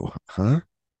say, huh?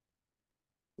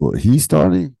 Well, he's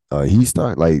starting? He's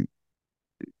starting. Like,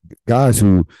 guys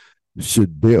who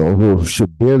should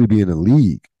barely be in the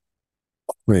league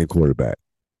playing quarterback.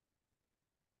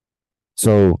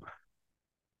 So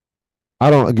I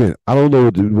don't know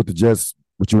what the Jets,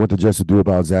 what you want the Jets to do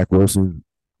about Zach Wilson.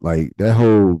 Like that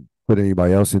whole put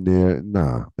anybody else in there,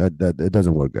 nah, that it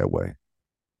doesn't work that way.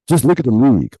 Just look at the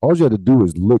league. All you have to do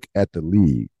is look at the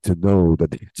league to know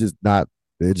that they're just not.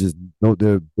 They're just no.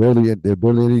 They're barely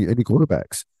any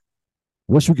quarterbacks.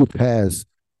 Once you get past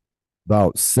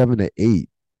about 7 to 8,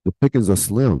 the pickings are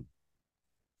slim.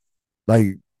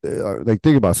 Like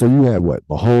think about it. So you have what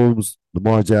Mahomes,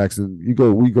 Lamar Jackson. We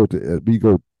go to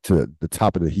the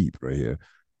top of the heap right here.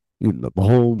 You know,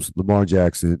 Mahomes, Lamar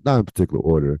Jackson, not in particular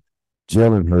order.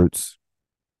 Jalen Hurts,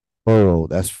 Burrow,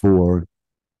 that's 4.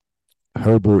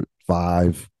 Herbert,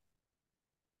 5.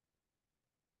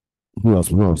 Who else?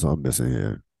 Who else I'm missing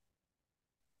here?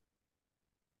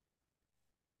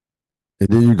 And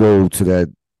then you go to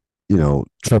that,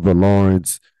 Trevor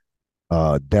Lawrence,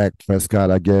 Dak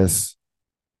Prescott, I guess.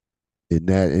 In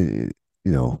that,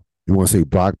 you want to say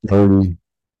Brock Purdy.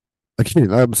 Again,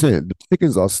 like I'm saying, the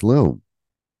pickings are slim.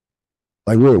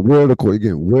 Like where are the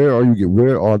again? Where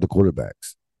are the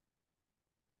quarterbacks?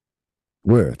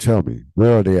 Where? Tell me.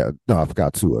 Where are they at? No, I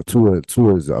forgot Tua. Tua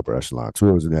is the upper echelon.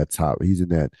 Tua is in that top. He's in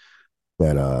that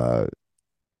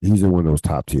he's in one of those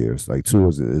top tiers. Like Tua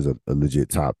is a legit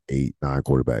top 8, 9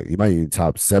 quarterback. He might even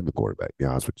top 7 quarterback, to be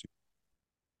honest with you.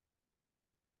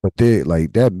 But they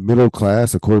like that middle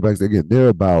class of quarterbacks, again, they're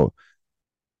about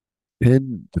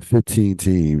 10 to 15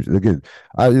 teams. And again,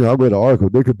 I read an article.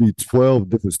 There could be 12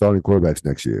 different starting quarterbacks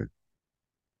next year.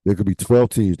 There could be 12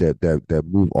 teams that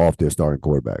move off their starting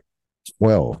quarterback.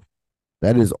 12.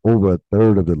 That is over a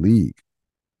third of the league.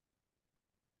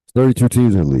 32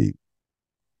 teams in the league.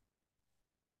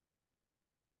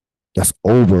 That's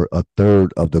over a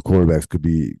third of the quarterbacks could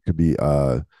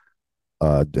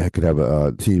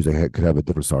have teams that could have a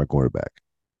different starting quarterback.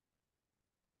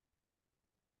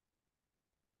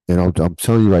 And I'm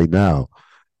telling you right now,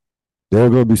 there are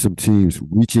going to be some teams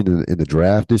reaching in the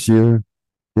draft this year.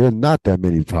 There are not that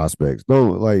many prospects.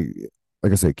 No, like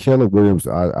I said, Caleb Williams,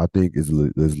 I think is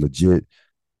legit.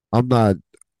 I'm not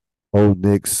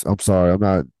Knicks. I'm sorry, I'm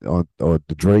not on or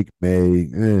the Drake May.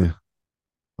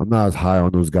 I'm not as high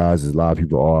on those guys as a lot of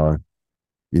people are.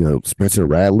 Spencer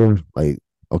Rattler, like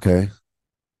okay,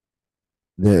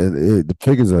 the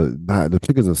pickings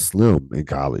are slim in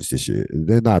college this year.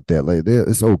 They're not that like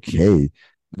it's okay.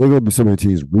 There are gonna be so many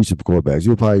teams reaching for quarterbacks.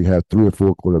 You'll probably have 3 or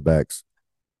 4 quarterbacks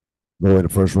go in the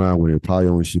first round when it probably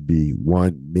only should be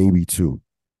 1, maybe 2.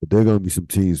 But there are gonna be some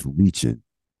teams reaching,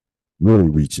 really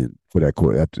reaching for that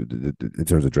in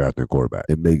terms of drafting a quarterback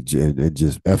and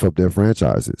just f up their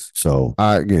franchises. So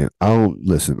I don't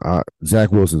listen.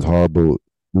 Zach Wilson's horrible.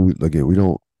 We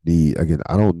don't need again.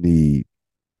 I don't need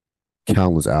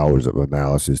countless hours of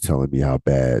analysis telling me how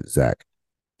bad Zach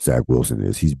Wilson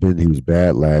is. He was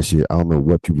bad last year. I don't know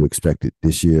what people expected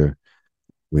this year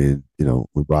when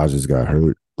Rodgers got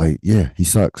hurt. Like, yeah, he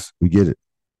sucks. We get it.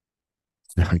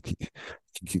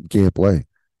 He can't play.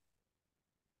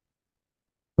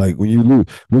 Like when you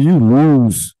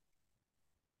lose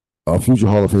a future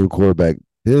Hall of Fame quarterback,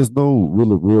 there's no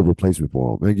real replacement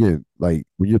for him. And again, like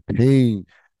when you're paying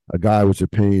a guy what you're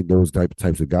paying those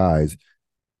types of guys,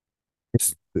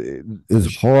 it's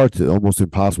hard to almost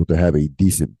impossible to have a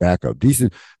decent backup.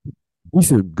 Decent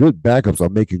good backups are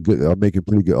making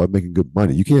pretty good are making good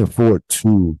money. You can't afford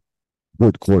 2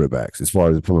 good quarterbacks as far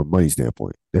as from a money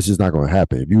standpoint. That's just not going to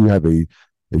happen. If you have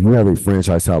a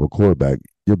franchise type of quarterback,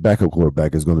 your backup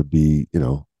quarterback is going to be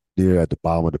near at the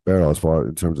bottom of the barrel as far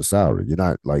in terms of salary. You're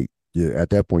not like you're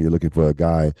at that point. You're looking for a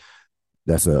guy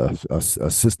that's a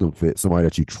system fit, somebody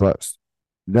that you trust.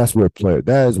 And that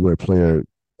is where player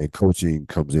and coaching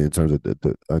comes in terms of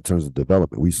in terms of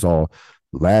development. We saw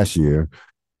last year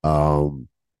that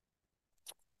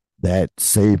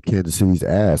saved Kansas City's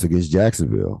ass against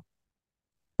Jacksonville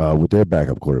with their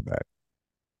backup quarterback.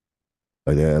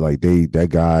 That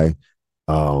guy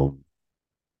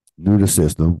knew the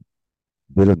system,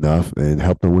 did enough, and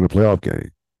helped them win a playoff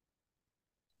game.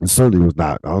 And certainly was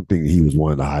not. I don't think he was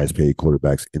one of the highest paid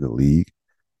quarterbacks in the league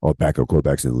or backup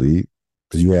quarterbacks in the league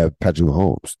because you have Patrick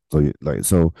Mahomes.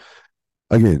 So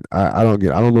again, I don't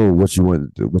know what you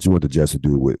want the Jets to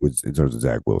do with in terms of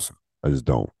Zach Wilson. I just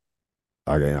don't.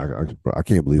 I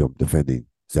can't believe I'm defending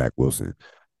Zach Wilson.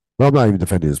 But I'm not even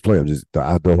defending his play. I'm just the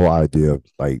whole idea of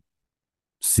like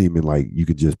seeming like you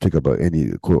could just pick up a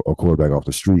quarterback off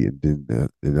the street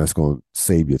and that's going to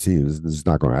save your team. This is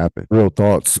not going to happen. Real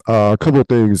thoughts. A couple of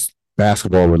things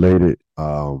basketball related.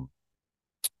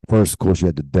 First, of course, you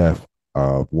had the death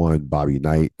of one Bobby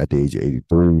Knight at the age of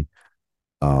 83.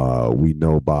 We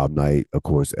know Bob Knight, of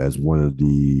course, as one of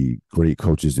the great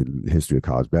coaches in the history of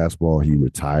college basketball. He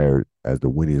retired as the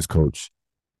winningest coach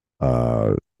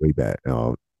way back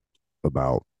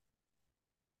about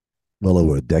well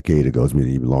over a decade ago. It's been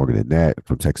even longer than that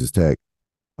from Texas Tech.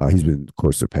 He's been, of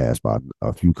course, surpassed by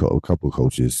a couple of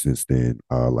coaches since then,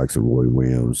 like Roy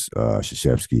Williams,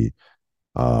 Krzyzewski,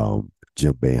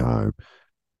 Jim Boeheim.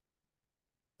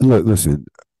 Look, listen,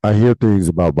 I hear things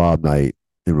about Bob Knight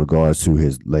in regards to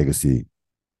his legacy,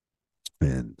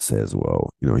 and says,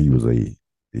 well,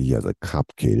 he has a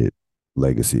complicated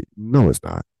legacy. No, it's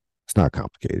not. It's not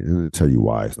complicated. And I'll tell you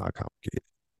why it's not complicated.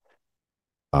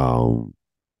 Um,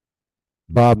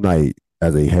 Bob Knight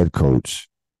as a head coach,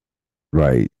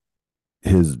 right?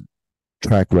 His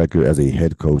track record as a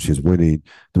head coach, his winning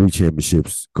 3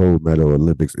 championships, gold medal,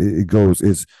 Olympics, is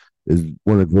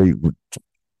one of the great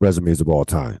resumes of all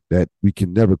time. That we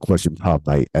can never question Bob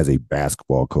Knight as a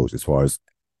basketball coach, as far as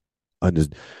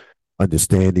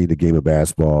understanding the game of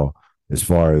basketball, as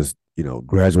far as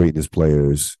graduating his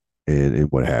players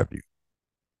and what have you.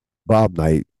 Bob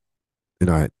Knight, and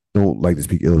I don't like to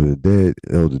speak ill of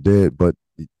the dead, but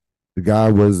the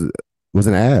guy was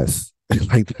an ass.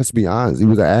 Like, let's be honest, he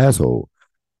was an asshole.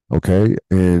 Okay,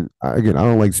 and again, I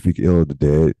don't like to speak ill of the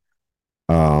dead,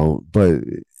 but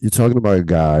you're talking about a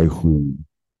guy who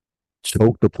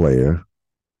choked a player,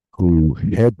 who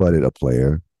headbutted a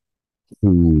player,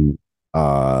 who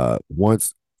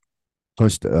once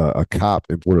punched a cop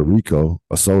in Puerto Rico,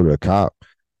 assaulted a cop.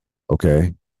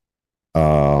 Okay,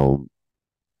 um,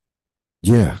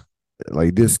 yeah,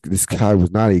 like this guy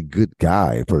was not a good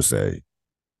guy per se.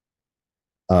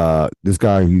 This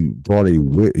guy, he brought a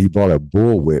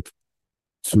bullwhip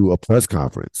to a press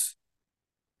conference.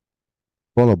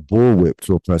 Brought a bullwhip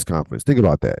to a press conference. Think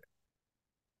about that.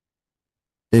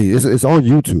 Hey, it's on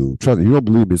YouTube. Trust me, you don't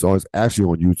believe me? It's actually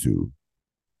on YouTube.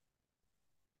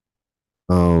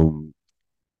 Um,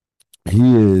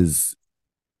 he is,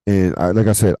 and like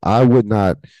I said, I wouldn't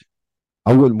want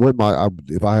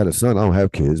if I had a son. I don't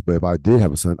have kids, but if I did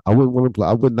have a son, I wouldn't want him to play.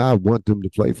 I would not want them to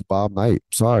play for Bob Knight.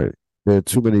 Sorry, there are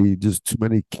too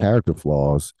many character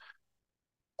flaws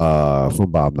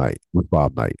from Bob Knight with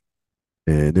Bob Knight,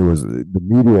 and there was the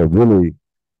media really.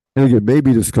 And again,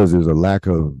 maybe just because there's a lack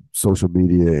of social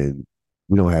media and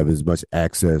we don't have as much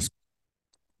access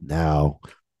now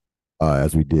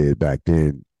as we did back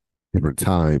then, different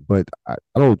time. But I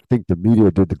don't think the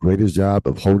media did the greatest job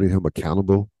of holding him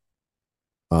accountable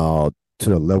to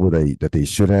the level that they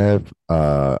should have.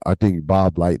 I think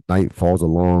Bob Knight falls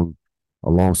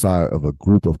alongside of a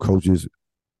group of coaches,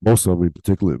 most of them in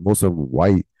particular, most of them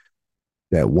white,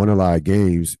 that won a lot of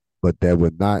games, but that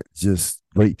were not just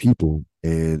great people.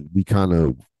 And we kind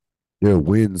of their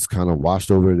wins kind of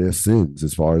washed over their sins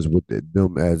as far as what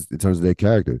them as in terms of their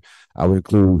character. I would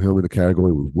include him in the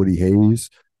category with Woody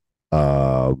Hayes.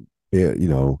 Yeah,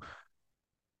 you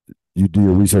do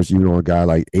your research even on a guy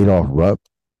like Adolph Rupp.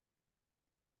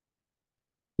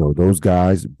 Those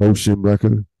guys, Bo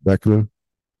Schembechler, Beckler,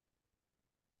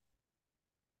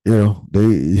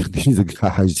 they these are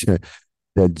guys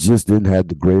that just didn't have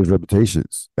the greatest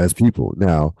reputations as people.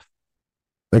 Now,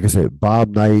 like I said, Bob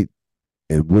Knight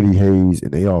and Woody Hayes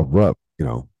and Adolph Rupp,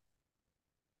 yeah,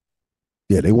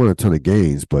 they won a ton of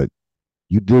games, but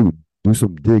you do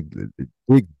some dig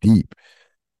deep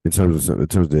in terms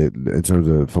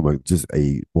of from just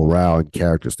a morale and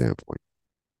character standpoint.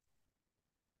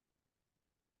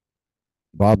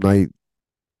 Bob Knight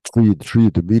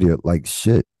treated the media like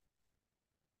shit.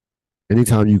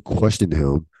 Anytime you questioned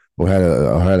him or had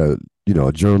a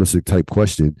a journalistic type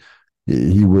question,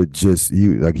 he would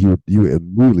you would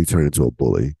immediately turn into a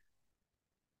bully.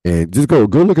 And just go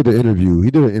look at the interview.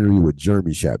 He did an interview with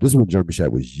Jeremy Schaap. This is when Jeremy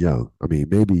Schaap was young. I mean,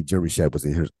 maybe Jeremy Schaap was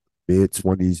in his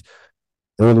mid-20s,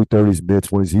 early 30s,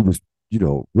 mid-20s. He was,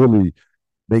 really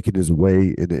making his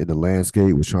way in the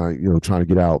landscape, was trying to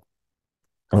get out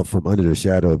from under the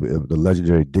shadow of the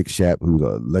legendary Dick Schaap, who's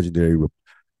a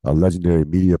legendary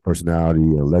media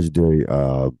personality, a legendary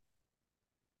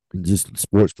just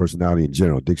sports personality in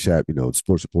general. Dick Schaap,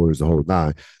 sports reporters, the whole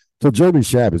nine. So Jeremy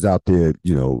Schaap is out there,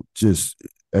 just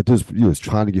at this,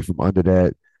 trying to get from under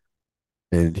that.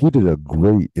 And he did a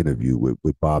great interview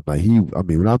with Bob Knight.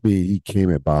 He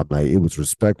came at Bob Knight, it was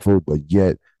respectful, but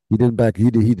yet he did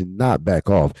not back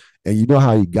off. And you know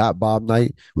how he got Bob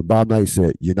Knight? When Bob Knight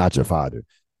said, "You're not your father."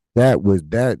 That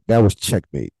was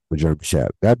checkmate for Jeremy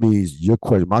Schaap. That means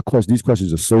these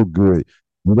questions are so good,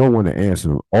 you don't want to answer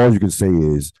them. All you can say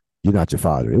is, "You're not your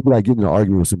father." It's like getting in an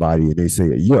argument with somebody and they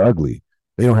say, "You're ugly."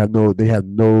 They have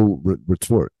no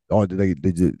retort. Or they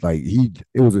just like it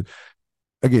was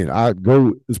again.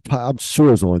 I'm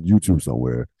sure it's on YouTube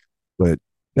somewhere, but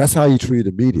that's how he treated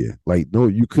the media. Like, no,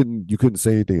 you couldn't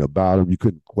say anything about him. You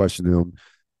couldn't question him.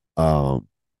 Um,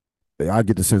 I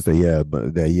get the sense that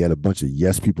he had a bunch of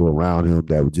yes people around him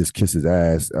that would just kiss his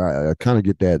ass. I kind of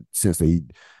get that sense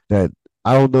that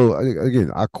I don't know.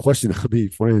 Again, I question how many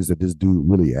friends that this dude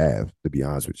really have. To be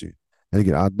honest with you, and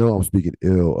again, I know I'm speaking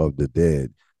ill of the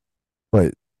dead,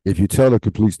 but if you tell a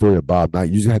complete story of Bob Knight,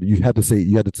 you have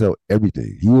to tell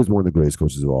everything. He is one of the greatest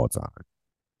coaches of all time.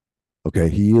 Okay,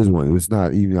 he is one. It's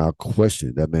not even a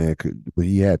question that man could, but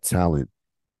he had talent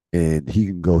and he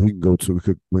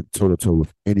could went toe to toe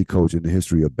with any coach in the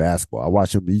history of basketball. I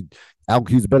watch him.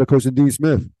 He's a better coach than Dean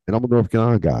Smith, and I'm a North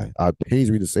Carolina guy. It pains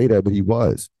me to say that, but he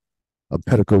was a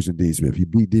better coach than Dean Smith. He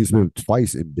beat Dean Smith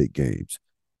twice in big games.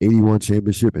 81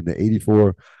 championship and the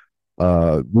 84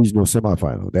 regional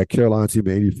semifinal. That Carolina team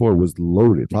in 84 was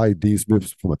loaded. Probably Dean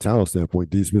Smith's, from a talent standpoint,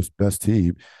 Dean Smith's best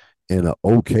team, and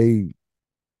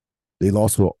they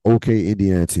lost to an okay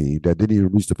Indiana team that didn't even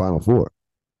reach the Final Four.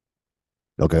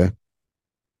 Okay.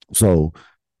 So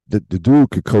the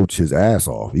dude could coach his ass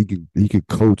off. He could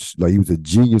coach like he was a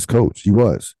genius coach. He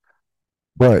was,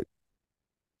 but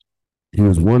he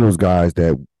was one of those guys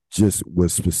that just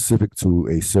was specific to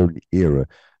a certain era.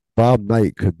 Bob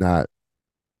Knight could not.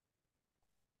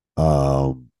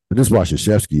 And this is why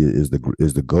Krzyzewski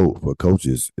is the GOAT for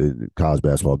coaches in college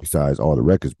basketball, besides all the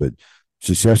records. But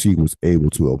Krzyzewski was able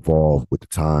to evolve with the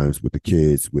times, with the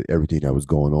kids, with everything that was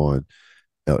going on.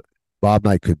 Uh, Bob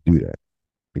Knight couldn't do that.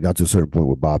 He got to a certain point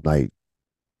where Bob Knight,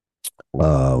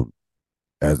 um,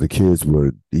 as the kids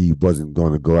were, he wasn't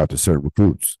going to go after certain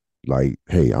recruits. Like,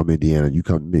 hey, I'm Indiana, you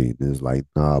come to me. And it's like,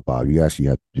 nah, Bob, you actually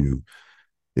have to do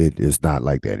it. It's not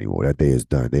like that anymore. That day is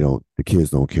done. The kids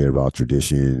don't care about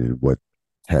tradition and what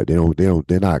have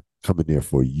they're not coming there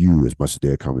for you as much as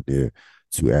they're coming there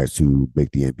to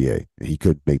make the NBA. And he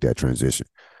couldn't make that transition,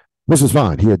 which is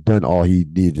fine. He had done all he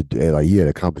needed to do. Like, he had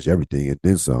accomplished everything and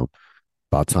then some.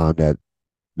 By the time that,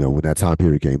 when that time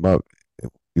period came up,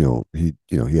 he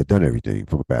had done everything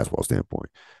from a basketball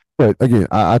standpoint. But again,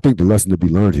 I think the lesson to be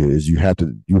learned here is you have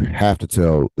to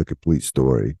tell the complete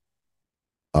story.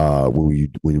 When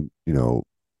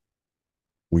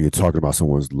you're talking about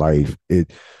someone's life, now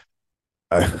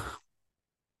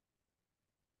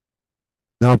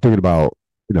I'm thinking about,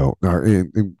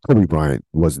 and Kobe Bryant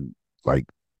wasn't like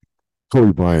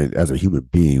Kobe Bryant as a human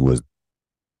being was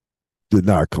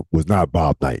not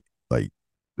Bob Knight. Like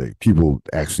people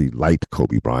actually liked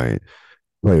Kobe Bryant,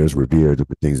 players revered him,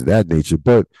 and things of that nature.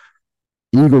 But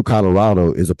Eagle,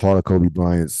 Colorado is a part of Kobe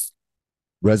Bryant's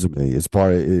resume. It's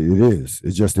part of it is.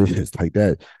 It just is like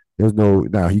that. There's no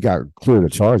now he got cleared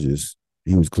of charges.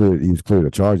 He was cleared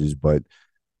of charges, but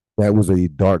that was a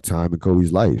dark time in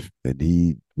Kobe's life, and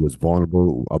he was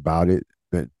vulnerable about it.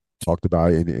 And talked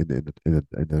about it in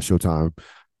the Showtime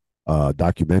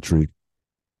documentary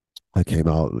that came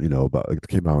out in,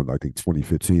 I think,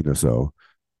 2015 or so.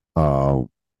 Um,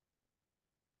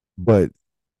 but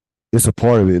it's a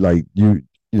part of it. Like you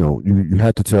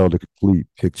have to tell the complete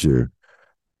picture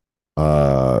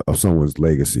of someone's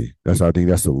legacy. I think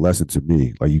that's a lesson to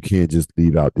me. Like, you can't just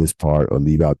leave out this part or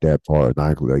leave out that part or not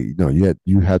include. Like, no,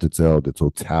 you have to tell the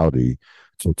totality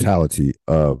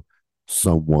of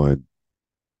someone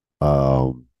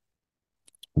um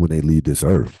when they leave this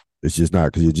earth. It's just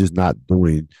not because you're not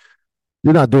doing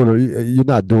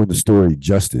the story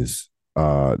justice,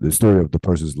 the story of the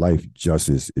person's life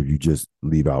justice, if you just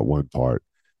leave out one part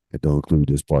and don't include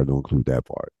this part, don't include that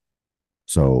part.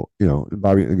 So,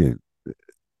 Bobby, again,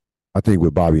 I think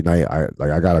with Bobby Knight,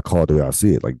 I gotta call it the way I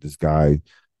see it. Like, this guy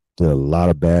did a lot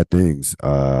of bad things.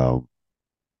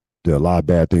 Did a lot of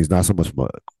bad things. Not so much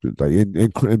like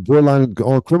in borderline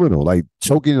on criminal, like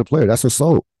choking a player. That's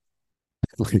assault.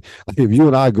 Like, if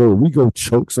you and we go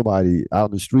choke somebody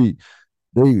out in the street,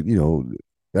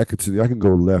 that can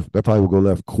go left. That probably will go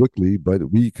left quickly,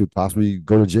 but we could possibly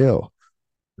go to jail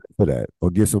for that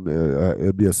or get some.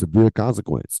 It'd be a severe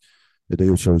consequence that they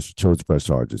would chose to press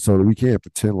charges. So that we can't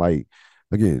pretend like,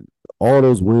 again, all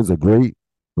those wins are great,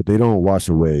 but they don't wash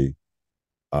away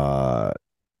uh,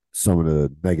 some of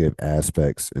the negative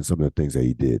aspects and some of the things that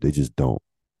he did. They just don't.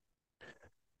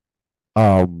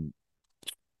 Um,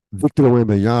 Victor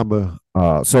Wembanyama.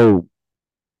 So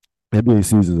NBA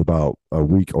season is about a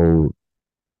week old,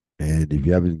 and if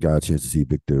you haven't got a chance to see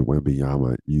Victor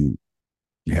Wembanyama, you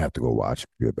have to go watch if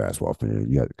you're a basketball fan.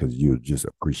 You have, because you just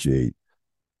appreciate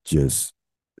just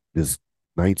this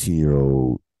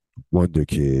 19-year-old wonder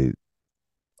kid,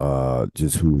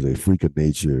 just who's a freak of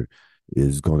nature,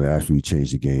 is going to actually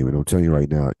change the game. And I'm telling you right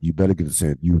now, you better get the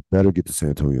San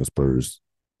Antonio Spurs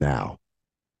now.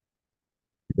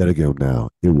 You better get them now.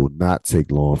 It will not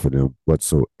take long for them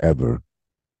whatsoever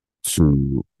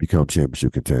to become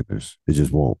championship contenders. It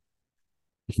just won't.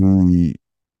 He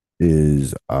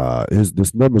is his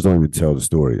this numbers don't even tell the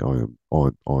story on him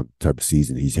on type of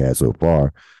season he's had so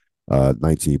far.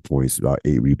 19 points, about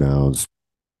 8 rebounds,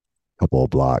 couple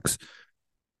of blocks.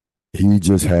 He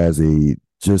just has a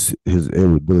just his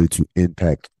ability to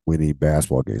impact winning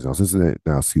basketball games.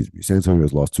 Excuse me, San Antonio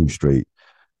has lost two straight.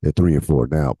 They're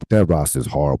 3-4 now, but that roster is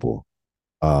horrible.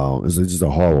 It's just a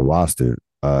horrible roster.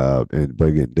 But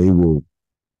again,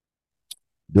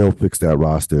 they'll fix that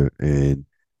roster. And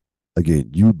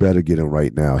again, you better get him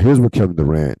right now. Here's what Kevin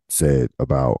Durant said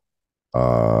about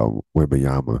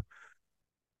Wembanyama.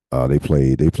 They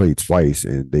played twice,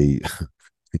 and they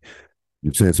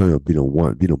San Antonio beat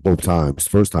them both times.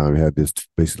 First time had this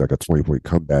basically like a 20-point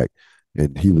comeback,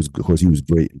 and of course he was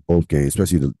great in both games,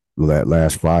 especially the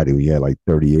last Friday. We had like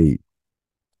 38.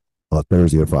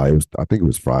 Thursday or Friday. I think it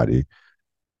was Friday.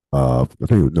 I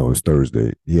think it was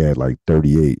Thursday. He had like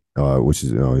 38, which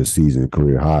is his season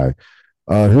career high.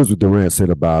 Here's what Durant said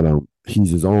about him.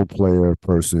 He's his own player,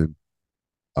 person.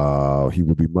 He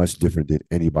would be much different than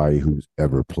anybody who's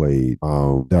ever played.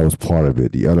 That was part of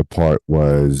it. The other part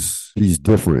was he's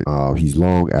different. He's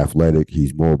long, athletic.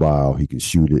 He's mobile. He can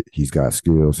shoot it. He's got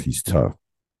skills. He's tough.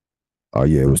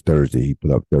 Yeah, it was Thursday. He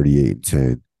put up 38 and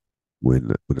 10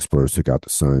 when the Spurs took out the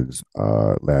Suns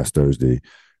last Thursday.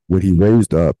 When he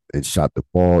raised up and shot the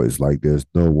ball, it's like there's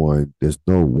no way.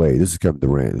 This is Kevin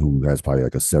Durant, who has probably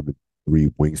like a 7'3"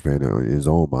 wingspan in his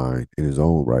own mind, in his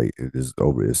own right, and is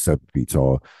over is 7 feet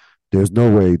tall. There's no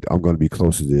way I'm going to be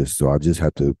close to this, so I just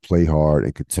have to play hard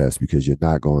and contest because you're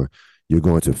going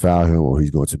to foul him or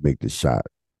he's going to make the shot.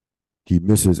 He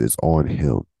misses, it's on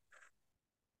him.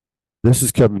 This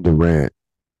is Kevin Durant,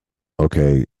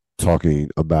 okay, talking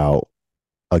about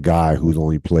a guy who's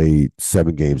only played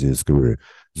 7 games in his career.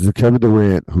 This is Kevin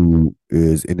Durant, who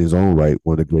is in his own right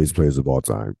one of the greatest players of all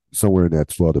time, somewhere in that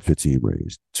 12 to 15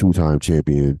 range. 2-time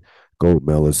champion, gold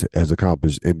medalist, has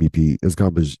accomplished MVP, has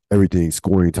accomplished everything,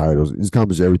 scoring titles, has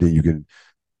accomplished everything you can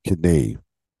name.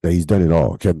 That he's done it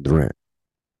all. Kevin Durant.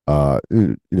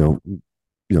 You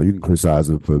can criticize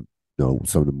him for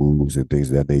some of the moves and things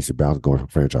of that nature, going from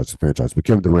franchise to franchise. But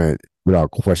Kevin Durant,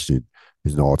 without question,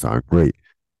 is an all-time great.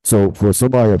 So for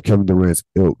somebody of Kevin Durant's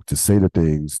ilk to say the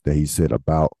things that he said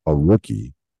about a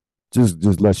rookie,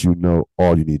 just lets you know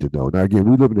all you need to know. Now again,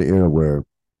 we live in an era where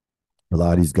a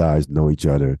lot of these guys know each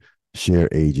other, share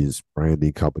agents,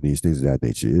 branding companies, things of that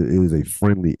nature. It is a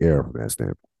friendly era from that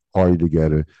standpoint. Party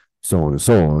together, so on and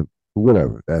so on.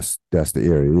 Whatever. That's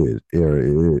the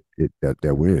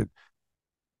that we're in.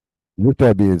 With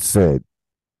that being said,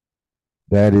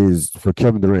 that is for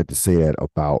Kevin Durant to say that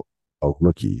about a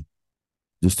rookie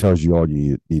just tells you all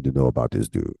you need to know about this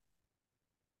dude.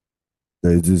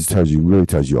 It just really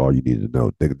tells you all you need to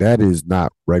know. That is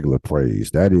not regular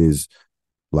praise. That is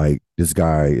like this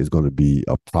guy is going to be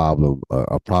a problem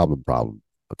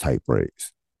type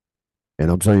praise. And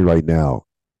I'm telling you right now,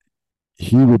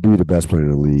 he will be the best player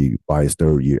in the league by his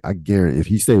third year. I guarantee if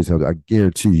he stays healthy, I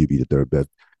guarantee he'll be the third best.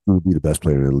 He will be the best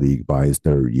player in the league by his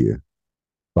third year,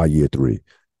 by year 3.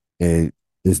 And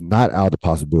it's not out of the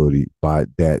possibility by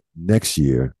that next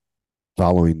year,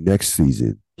 following next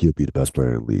season, he'll be the best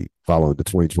player in the league, following the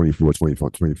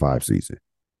 2024-2025 season.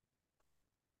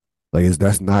 Like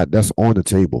that's on the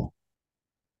table.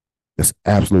 That's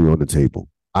absolutely on the table.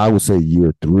 I would say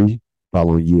year 3,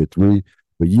 following year 3,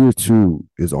 but year 2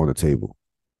 is on the table.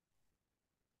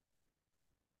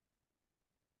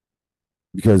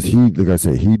 Because like I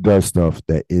said, he does stuff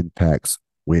that impacts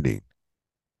winning.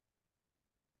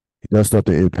 He does stuff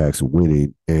that impacts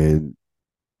winning. And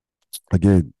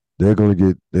again, like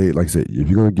I said, if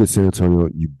you're going to get San Antonio,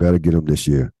 you better get them this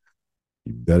year.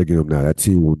 You better get them now. That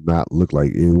team will not look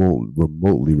like it won't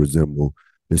remotely resemble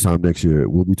this time next year.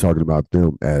 We'll be talking about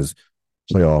them as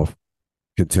playoff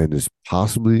contenders,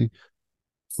 possibly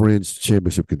fringe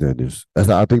championship contenders.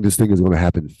 I think this thing is going to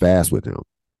happen fast with him.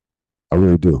 I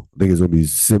really do. I think it's going to be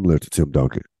similar to Tim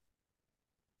Duncan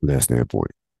from that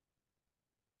standpoint.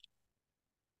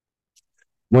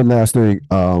 One last thing.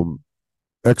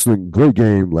 Excellent, great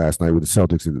game last night with the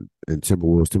Celtics and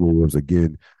Timberwolves. Timberwolves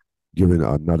again giving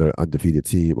another undefeated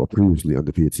team, or previously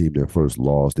undefeated team, their first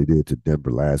loss. They did to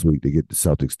Denver last week. They get the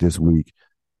Celtics this week.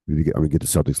 Get the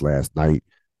Celtics last night.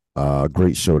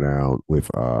 Great showdown with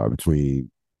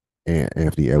between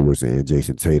Anthony Edwards and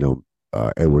Jason Tatum.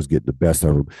 Edwards getting the best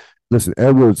of him. Listen,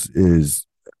 Edwards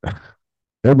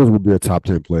will be a top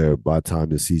 10 player by the time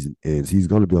this season ends. He's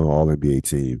going to be on an All NBA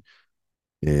team,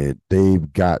 and they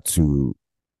got to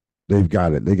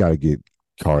get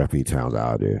Karl-Anthony Towns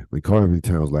out of there. Karl-Anthony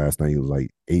Towns last night, he was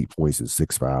like 8 points and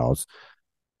 6 fouls.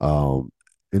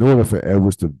 in order for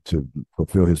Edwards to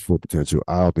fulfill his full potential,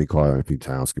 I don't think Karl-Anthony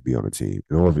Towns could be on the team.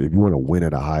 In order if you want to win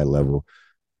at a high level,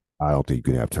 I don't think you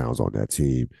can have Towns on that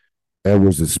team.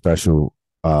 Edwards is special.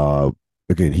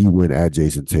 Again, he went at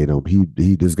Jason Tatum.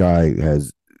 This guy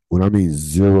has, when I mean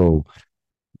zero,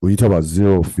 when you talk about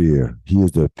zero fear, he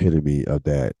is the epitome of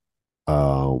that.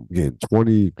 Again,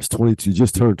 22,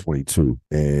 just turned 22,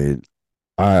 and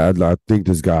I think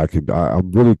this guy could.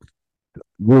 I'm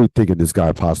really thinking this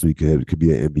guy possibly could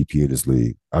be an MVP in this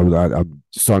league. I'm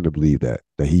starting to believe that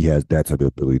he has that type of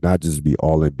ability, not just be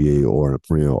All NBA or a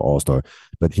perennial All Star,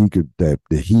 but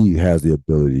that he has the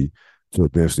ability to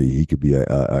eventually he could be a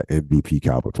MVP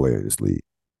caliber player in this league.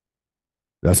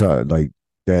 That's how like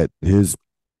that his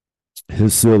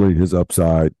ceiling, his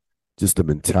upside, just the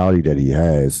mentality that he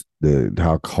has,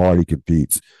 how hard he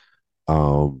competes.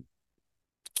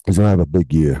 He's gonna have a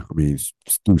big year. I mean,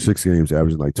 through 6 games,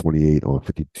 averaging like 28 on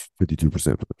 52%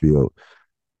 from the field.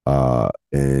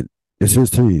 And it's his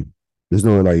team. There's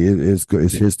no like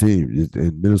it's his team.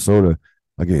 In Minnesota,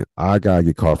 again, I gotta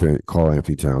get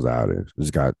Karl-Anthony Towns out of there.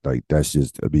 This guy, like, that's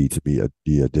just to me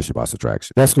the addition by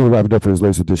subtraction. That's gonna wrap it up for this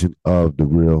latest edition of the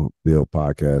Real Deal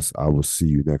Podcast. I will see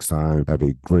you next time. Have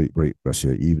a great rest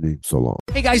of your evening. So long.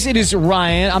 Hey guys, it is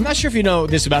Ryan. I'm not sure if you know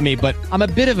this about me, but I'm a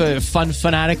bit of a fun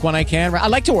fanatic when I can. I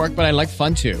like to work, but I like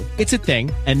fun too. It's a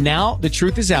thing. And now the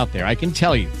truth is out there. I can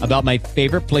tell you about my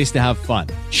favorite place to have fun.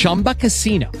 Chumba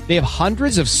Casino. They have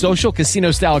hundreds of social casino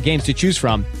style games to choose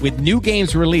from with new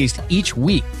games released each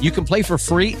week. You can play for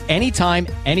free anytime,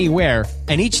 anywhere,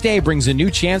 and each day brings a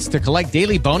new chance to collect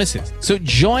daily bonuses. So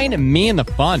join me in the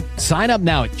fun. Sign up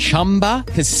now at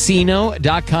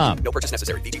ChumbaCasino.com. No purchase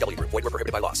necessary. VGW Group. Void where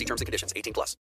prohibited by law. See terms and conditions. 18+.